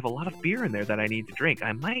 I have a lot of beer in there that I need to drink.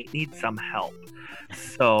 I might need some help,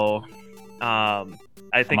 so I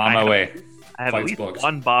think I'm on my way. I have at least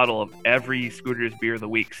one bottle of every Scooter's beer of the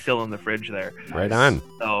week still in the fridge there. Right on.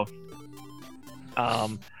 So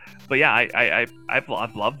but yeah, I've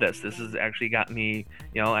loved this. This has actually got me,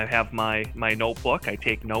 I have my notebook. I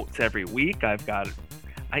take notes every week. I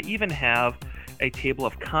even have a table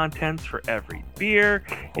of contents for every beer.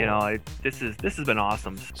 This has been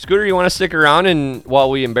awesome. Scooter, you want to stick around and while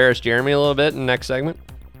we embarrass Jeremy a little bit in the next segment?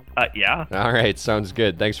 Yeah. All right, sounds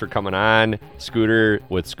good. Thanks for coming on, Scooter,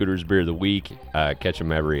 with Scooter's Beer of the Week. Catch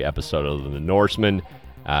him every episode of The Norseman.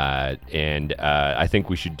 And I think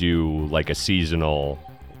we should do like a seasonal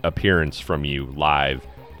appearance from you live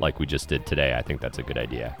like we just did today. I think that's a good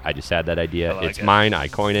idea. I just had that idea. It's mine. I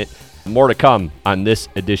coined it. More to come on this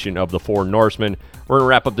edition of The Four Norsemen. We're going to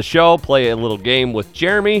wrap up the show, play a little game with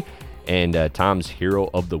Jeremy, and Tom's Hero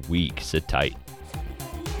of the Week. Sit tight.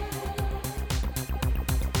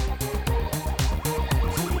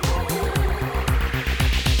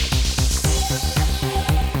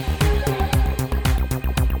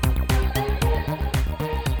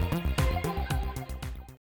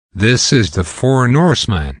 This is the Four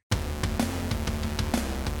Norsemen.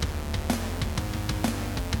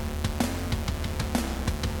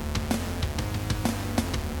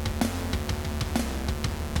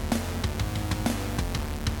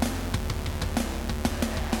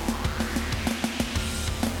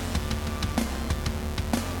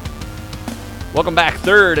 Welcome back,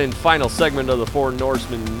 third and final segment of the Four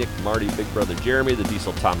Norsemen. Nick, Marty, Big Brother Jeremy, the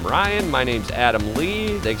Diesel Tom Ryan. My name's Adam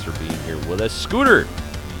Lee. Thanks for being here with us. Scooter,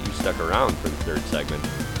 you stuck around for the third segment.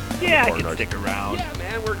 Yeah, I can stick around. Yeah,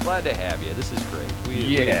 man, we're glad to have you. This is great.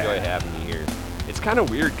 We enjoy having you here. It's kind of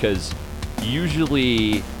weird because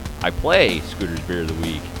usually I play Scooter's Beer of the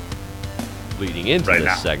Week leading into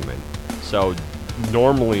this segment. So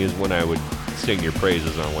normally is when I would sing your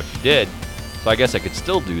praises on what you did. So I guess I could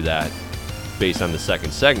still do that. Based on the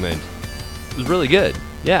second segment, it was really good.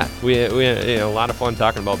 Yeah, we had a lot of fun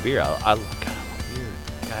talking about beer. I love beer,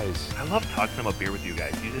 guys. I love talking about beer with you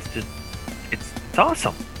guys. You just it's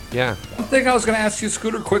awesome. Yeah. One thing I was going to ask you,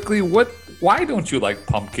 Scooter, quickly. Why don't you like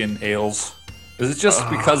pumpkin ales? Is it just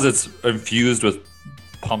because it's infused with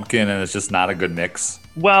pumpkin and it's just not a good mix?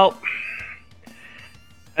 Well,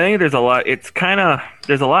 I think there's a lot.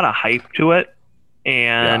 There's a lot of hype to it,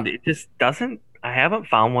 and it just doesn't. I haven't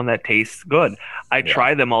found one that tastes good. I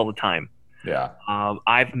try them all the time. Yeah.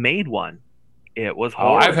 I've made one. It was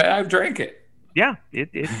horrible. I've drank it. Yeah,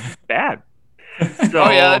 it's bad. So,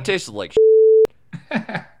 that tasted like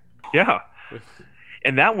yeah.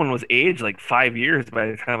 And that one was aged like 5 years by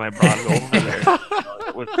the time I brought it over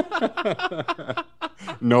there.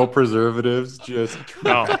 No preservatives, just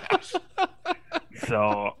trash.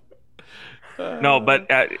 So, no, but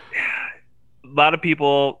a lot of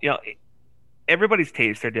people, everybody's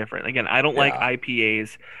tastes are different. Again, I don't like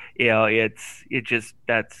IPAs.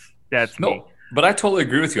 That's me. But I totally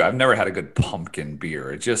agree with you. I've never had a good pumpkin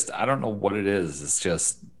beer. I don't know what it is. It's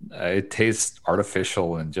just, it tastes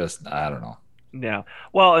artificial and just, I don't know. Yeah.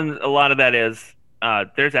 Well, and a lot of that is,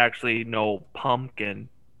 there's actually no pumpkin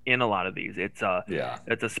in a lot of these. It's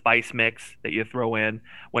a spice mix that you throw in.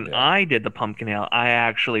 When I did the pumpkin ale, I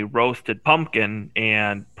actually roasted pumpkin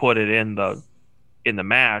and put it in the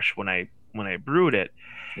mash when I brewed it.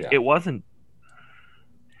 It wasn't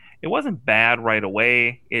bad right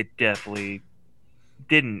away. It definitely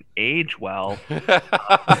didn't age well.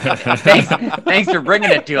 Thanks for bringing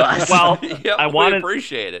it to us. Well, we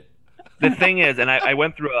appreciate it. The thing is, and I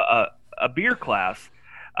went through a beer class,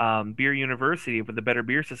 Beer University with the Better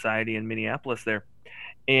Beer Society in Minneapolis there.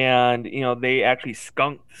 And, they actually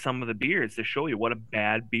skunked some of the beers to show you what a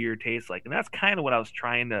bad beer tastes like. And that's kind of what I was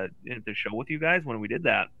trying to show with you guys when we did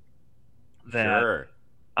that. Sure.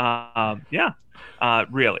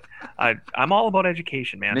 Really. I'm all about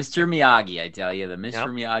education, man. Mr. Miyagi, I tell you, the Mr.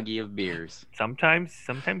 Miyagi of beers. Sometimes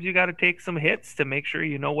you got to take some hits to make sure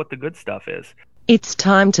you know what the good stuff is. It's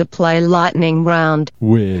time to play Lightning Round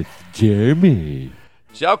with Jeremy.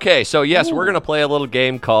 Okay, so yes, we're going to play a little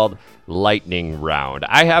game called Lightning Round.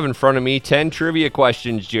 I have in front of me 10 trivia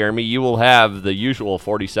questions, Jeremy. You will have the usual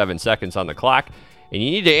 47 seconds on the clock, and you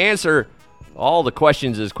need to answer all the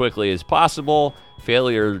questions as quickly as possible.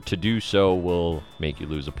 Failure to do so will make you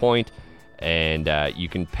lose a point. And you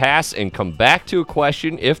can pass and come back to a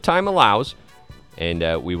question if time allows,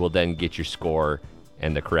 and we will then get your score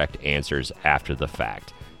and the correct answers after the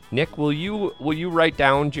fact. Nick, will you write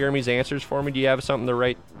down Jeremy's answers for me? Do you have something to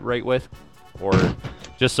write with? Or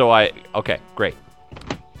just so okay, great.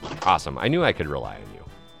 Awesome. I knew I could rely on you.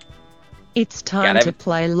 It's time to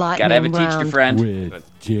play Lightning Round. Gotta have a teacher friend.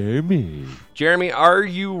 With Jeremy. Jeremy, are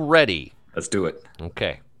you ready? Let's do it.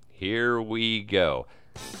 Okay, here we go.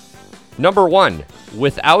 Number 1,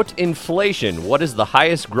 Without Inflation, what is the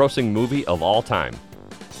highest grossing movie of all time?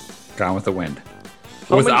 Gone with the Wind.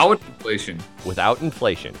 Inflation. Without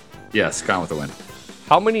inflation. Yes, Gone with the Wind.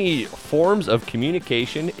 How many forms of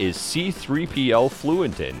communication is C-3PO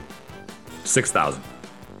fluent in? 6,000.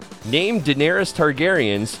 Name Daenerys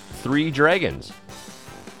Targaryen's 3 dragons.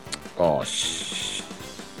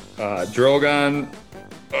 Drogon.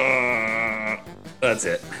 That's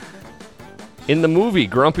it. In the movie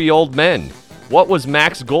Grumpy Old Men, what was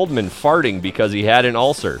Max Goldman farting because he had an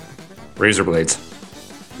ulcer? Razor blades.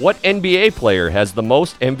 What NBA player has the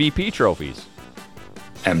most MVP trophies?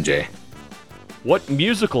 MJ. What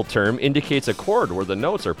musical term indicates a chord where the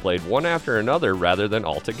notes are played one after another rather than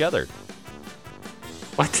all together?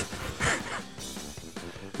 What?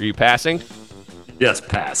 Are you passing? Yes,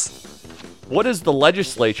 pass. What is the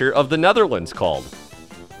legislature of the Netherlands called?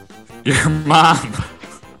 Your mom.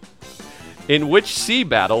 In which sea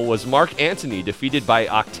battle was Mark Antony defeated by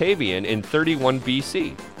Octavian in 31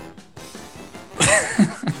 BC?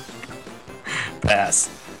 Pass.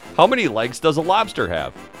 How many legs does a lobster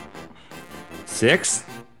have? 6.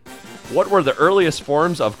 What were the earliest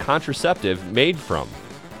forms of contraceptive made from?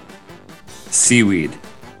 Seaweed.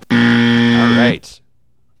 All right.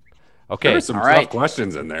 Okay. There were some tough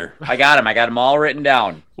questions in there. I got them all written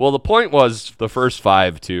down. Well, the point was the first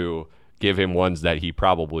 5 to give him ones that he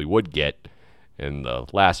probably would get, and the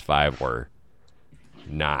last 5 were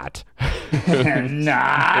not.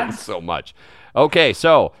 Not so much. Okay,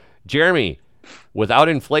 so Jeremy, without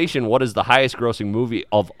inflation, what is the highest grossing movie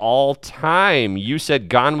of all time? You said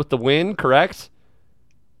Gone with the Wind, correct?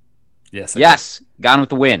 Yes. Yes, Gone with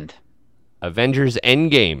the Wind. Avengers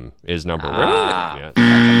Endgame is number 1. Yeah. That's a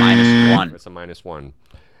 -1. That's a -1.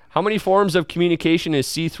 How many forms of communication is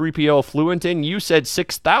C-3PO fluent in? You said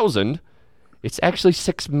 6,000. It's actually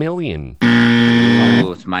 6 million.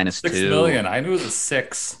 Oh, it's -2. 6 million. I knew it was a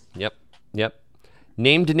 6. Yep.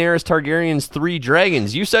 Name Daenerys Targaryen's 3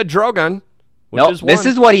 dragons. You said Drogon. Nope, this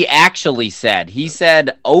is what he actually said. He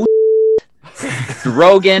said,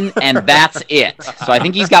 Drogon, and that's it. So I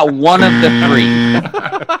think he's got one of the 3.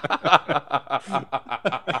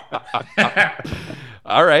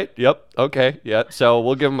 All right. Yep. Okay. Yeah. So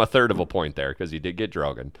we'll give him a third of a point there because he did get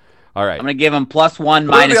Drogon. All right. I'm going to give him +1,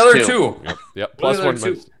 What are the other 2. 2? Yep. What are the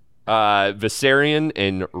 +1. other 2? Viserion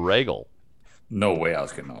and Rhaegal. No way I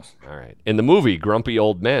was getting those. All right. In the movie Grumpy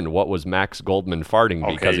Old Men, what was Max Goldman farting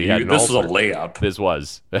because he had an this was ulcer? a layup. This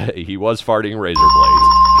was. He was farting razor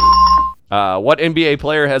blades. What NBA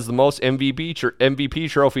player has the most MVP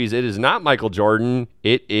trophies? It is not Michael Jordan.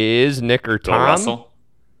 It is Nick or Tom.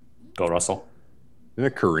 Go Russell. Isn't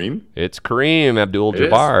it Kareem? It's Kareem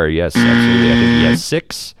Abdul-Jabbar. Yes, absolutely. I think he has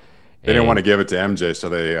 6. They didn't want to give it to MJ, so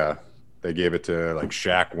they gave it to like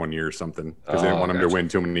Shaq one year or something because they didn't want him to win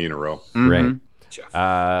too many in a row. Right.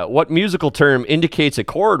 What musical term indicates a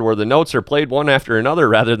chord where the notes are played one after another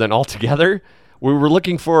rather than all together? We were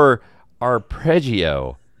looking for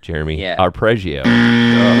arpeggio, Jeremy. Yeah. Arpeggio.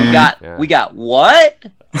 We got what?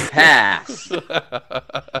 Pass.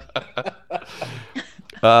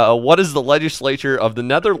 What is the legislature of the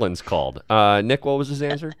Netherlands called? Nick, what was his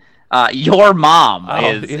answer? Your mom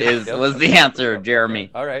was the answer, Jeremy.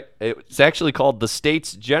 All right. It's actually called the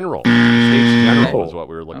States General. States General is what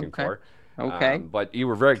we were looking for. Okay. But you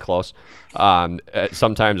were very close.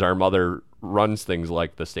 Sometimes our mother runs things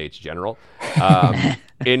like the States General.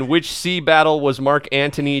 In which sea battle was Mark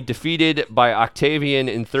Antony defeated by Octavian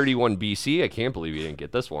in 31 BC? I can't believe you didn't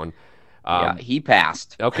get this one. Yeah, he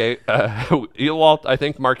passed. Okay. Well, I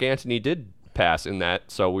think Mark Antony did pass in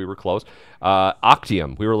that, so we were close.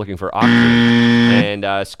 Octium. We were looking for Octium.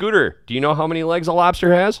 And Scooter, do you know how many legs a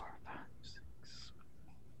lobster has?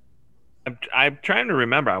 I'm trying to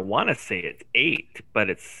remember. I want to say it's 8, but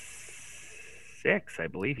it's 6. I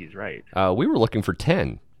believe he's right. We were looking for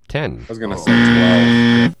 10. 10. I was going to say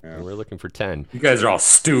 12. Yeah. We're looking for 10. You guys are all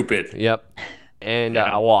stupid. Yep. And,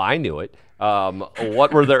 well, I knew it.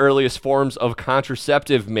 What were the earliest forms of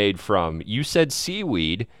contraceptive made from? You said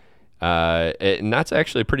seaweed, and that's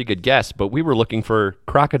actually a pretty good guess, but we were looking for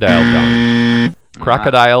crocodile dung.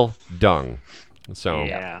 Crocodile dung. So,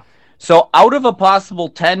 yeah. So out of a possible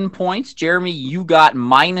 10 points, Jeremy, you got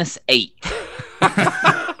 -8.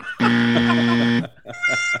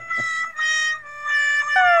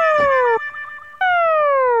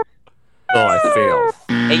 Oh, I failed.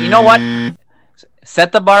 Hey, you know what?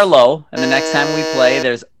 Set the bar low, and the next time we play,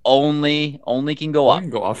 there's only can go up. Can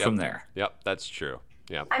go up from there. Yep, that's true.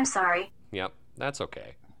 Yep. I'm sorry. Yep, that's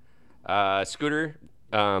okay. Scooter,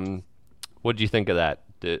 what did you think of that?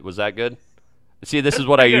 Was that good? See, this is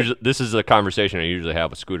what I usually. This is a conversation I usually have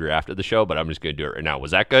with Scooter after the show, but I'm just going to do it right now. Was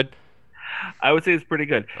that good? I would say it's pretty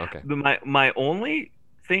good. Okay. My only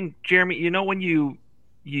thing, Jeremy, you know when you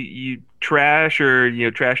trash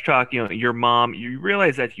or trash talk, your mom, you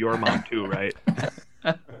realize that's your mom too, right?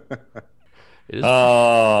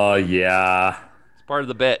 Oh yeah, it's part of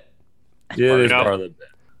the bit. It is part of the bit.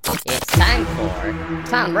 It's time for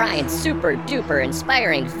Tom Ryan's super duper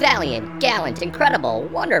inspiring, valiant, gallant, incredible,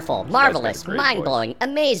 wonderful, marvelous, mind-blowing,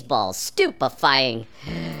 amazeballs, stupefying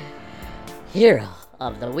hero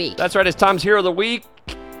of the week. That's right, it's Tom's Hero of the Week.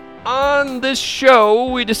 On this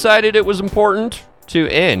show, we decided it was important to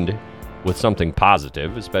end with something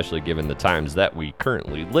positive, especially given the times that we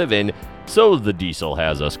currently live in, so the Diesel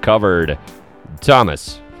has us covered.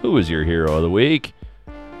 Thomas, who is your hero of the week?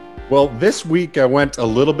 Well, this week I went a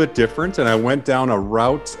little bit different, and I went down a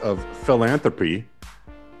route of philanthropy.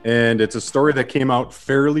 And it's a story that came out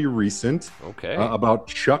fairly recent about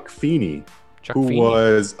Chuck Feeney, who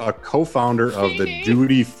was a co-founder of the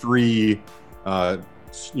duty-free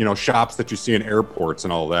shops that you see in airports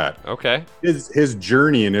and all that. Okay. His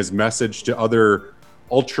journey and his message to other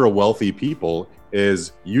ultra wealthy people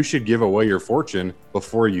is you should give away your fortune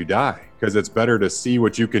before you die, because it's better to see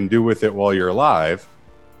what you can do with it while you're alive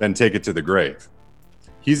than take it to the grave.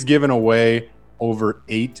 He's given away over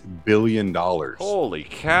 $8 billion. Holy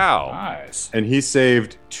cow. Nice. And he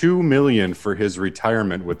saved $2 million for his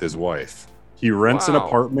retirement with his wife. He rents an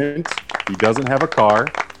apartment. He doesn't have a car.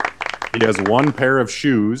 He has one pair of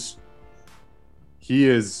shoes. He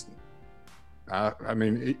is,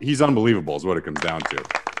 he's unbelievable is what it comes down to.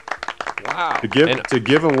 Wow. To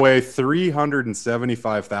give away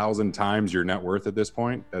 375,000 times your net worth at this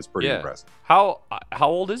point, that's pretty impressive. How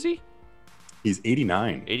old is he? He's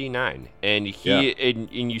 89. 89. And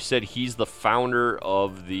and you said he's the founder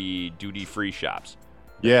of the duty-free shops.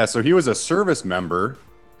 Yeah, so he was a service member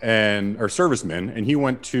or serviceman, and he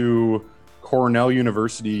went to Cornell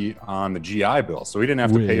University on the GI Bill, so he didn't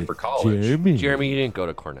have to pay for college. Jeremy, he didn't go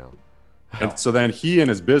to Cornell. And so then he and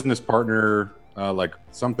his business partner, like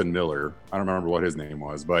something Miller, I don't remember what his name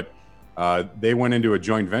was, but they went into a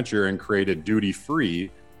joint venture and created Duty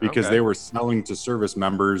Free because they were selling to service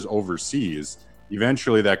members overseas.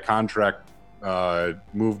 Eventually that contract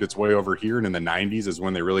moved its way over here, and in the 90s is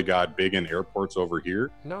when they really got big in airports over here.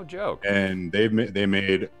 No joke. And they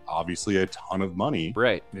made obviously a ton of money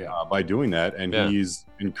by doing that, and he's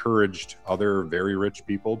encouraged other very rich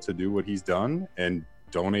people to do what he's done and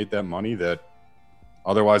donate that money that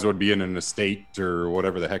otherwise would be in an estate or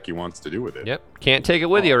whatever the heck he wants to do with it. Yep. Can't take it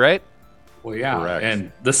with you, right? Well, yeah. Correct.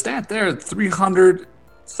 And the stat there, 300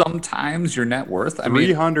 sometimes your net worth.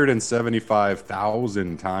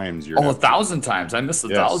 375,000 times your net worth. 1,000 times. I missed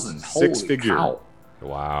 1,000. Holy figure. cow.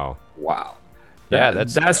 Wow. Yeah,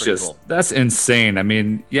 that's just cool. That's insane. I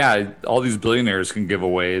mean, yeah, all these billionaires can give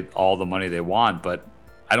away all the money they want, but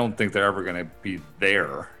I don't think they're ever going to be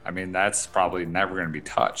there. I mean, that's probably never going to be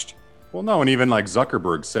touched. Well, no, and even like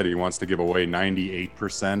Zuckerberg said he wants to give away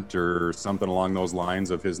 98% or something along those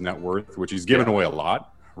lines of his net worth, which he's given away a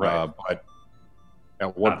lot. Right. But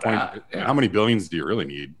at what point, how many billions do you really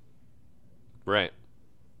need? Right.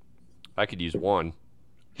 I could use one.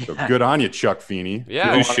 So good on you, Chuck Feeney.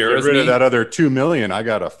 Yeah. If you get rid of that other $2 million, I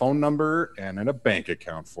got a phone number and a bank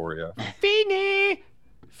account for you. Feeney!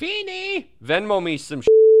 Venmo me some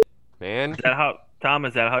man. Is that how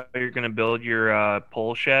you're going to build your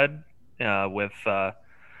pole shed with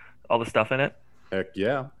all the stuff in it? Heck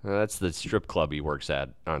yeah. That's the strip club he works at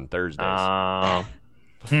on Thursdays.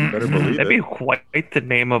 Better believe That'd be quite the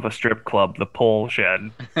name of a strip club, the Pole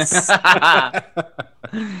Shed.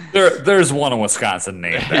 There's one in Wisconsin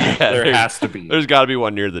named that. There has to be. There's got to be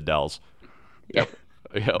one near the Dells. Yep.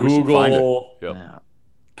 Google Yep.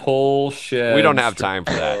 Pole Shed. We don't have time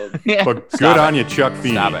for that. But good on you, Chuck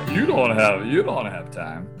Feeney. Stop it. You don't have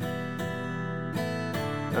time.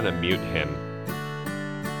 I'm gonna mute him.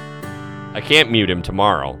 I can't mute him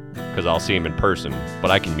tomorrow because I'll see him in person,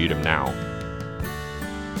 but I can mute him now.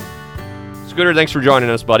 Scooter, thanks for joining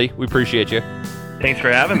us, buddy. We appreciate you. Thanks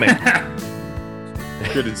for having me.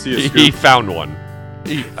 Good to see you, Scoot. He found one.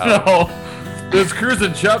 No, there's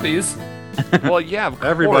Cruising Chubbies. Well, yeah, of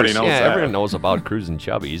Everybody course. knows that. Everyone knows about Cruising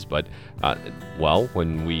Chubbies, but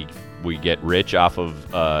when we get rich off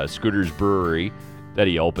of Scooter's Brewery that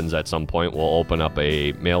he opens at some point, we'll open up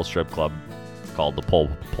a male strip club called the Pole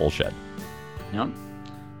Shed. Yep.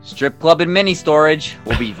 Strip club and mini storage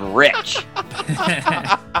will be rich.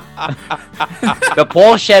 The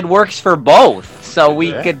Pole Shed works for both, so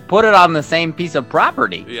we could put it on the same piece of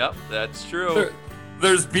property. Yep, that's true.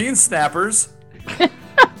 There's bean snappers.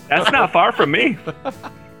 That's not far from me.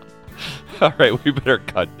 All right, we better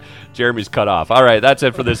cut. Jeremy's cut off. All right, that's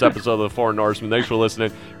it for this episode of The Four Norsemen. Thanks for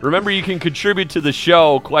listening. Remember, you can contribute to the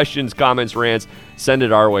show. Questions, comments, rants, send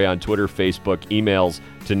it our way on Twitter, Facebook, emails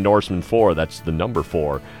to Norseman4, that's the number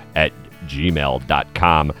 4, at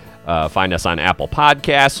gmail.com. Find us on Apple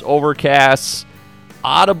Podcasts, Overcast,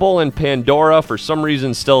 Audible, and Pandora. For some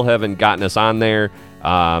reason, still haven't gotten us on there.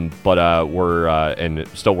 But we're and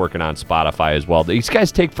still working on Spotify as well. These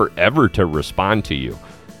guys take forever to respond to you.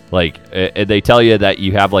 Like, they tell you that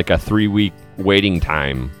you have like a 3-week waiting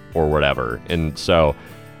time or whatever. And so,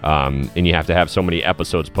 and you have to have so many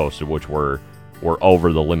episodes posted, which we're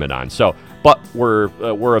over the limit on. So, but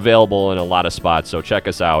we're available in a lot of spots. So check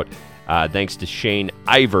us out. Thanks to Shane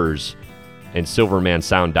Ivers and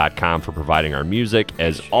SilvermanSound.com for providing our music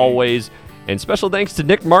as always. And special thanks to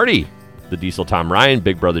Nick Marty, the Diesel Tom Ryan,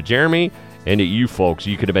 Big Brother Jeremy, and to you folks.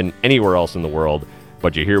 You could have been anywhere else in the world,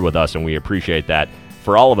 but you're here with us, and we appreciate that.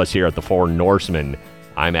 For all of us here at the Four Norsemen,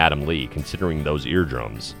 I'm Adam Lee, considering those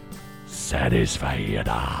eardrums satisfied.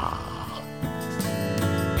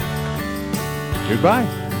 Goodbye. Goodbye.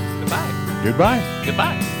 Goodbye.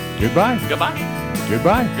 Goodbye. Goodbye. Goodbye.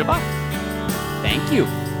 Goodbye. Goodbye. Thank you.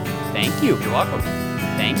 Thank you. You're welcome.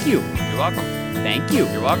 Thank you. You're welcome. Thank you.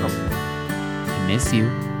 You're welcome. I miss you.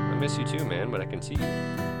 I miss you too, man, but I can see you.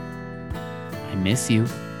 I miss you.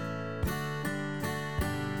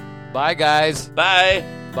 Bye, guys. Bye.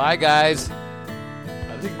 Bye, guys.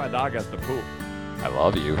 I think my dog has to poop. I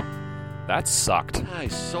love you. That sucked.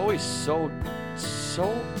 He's always so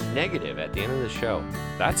negative at the end of the show.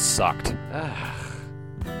 That sucked.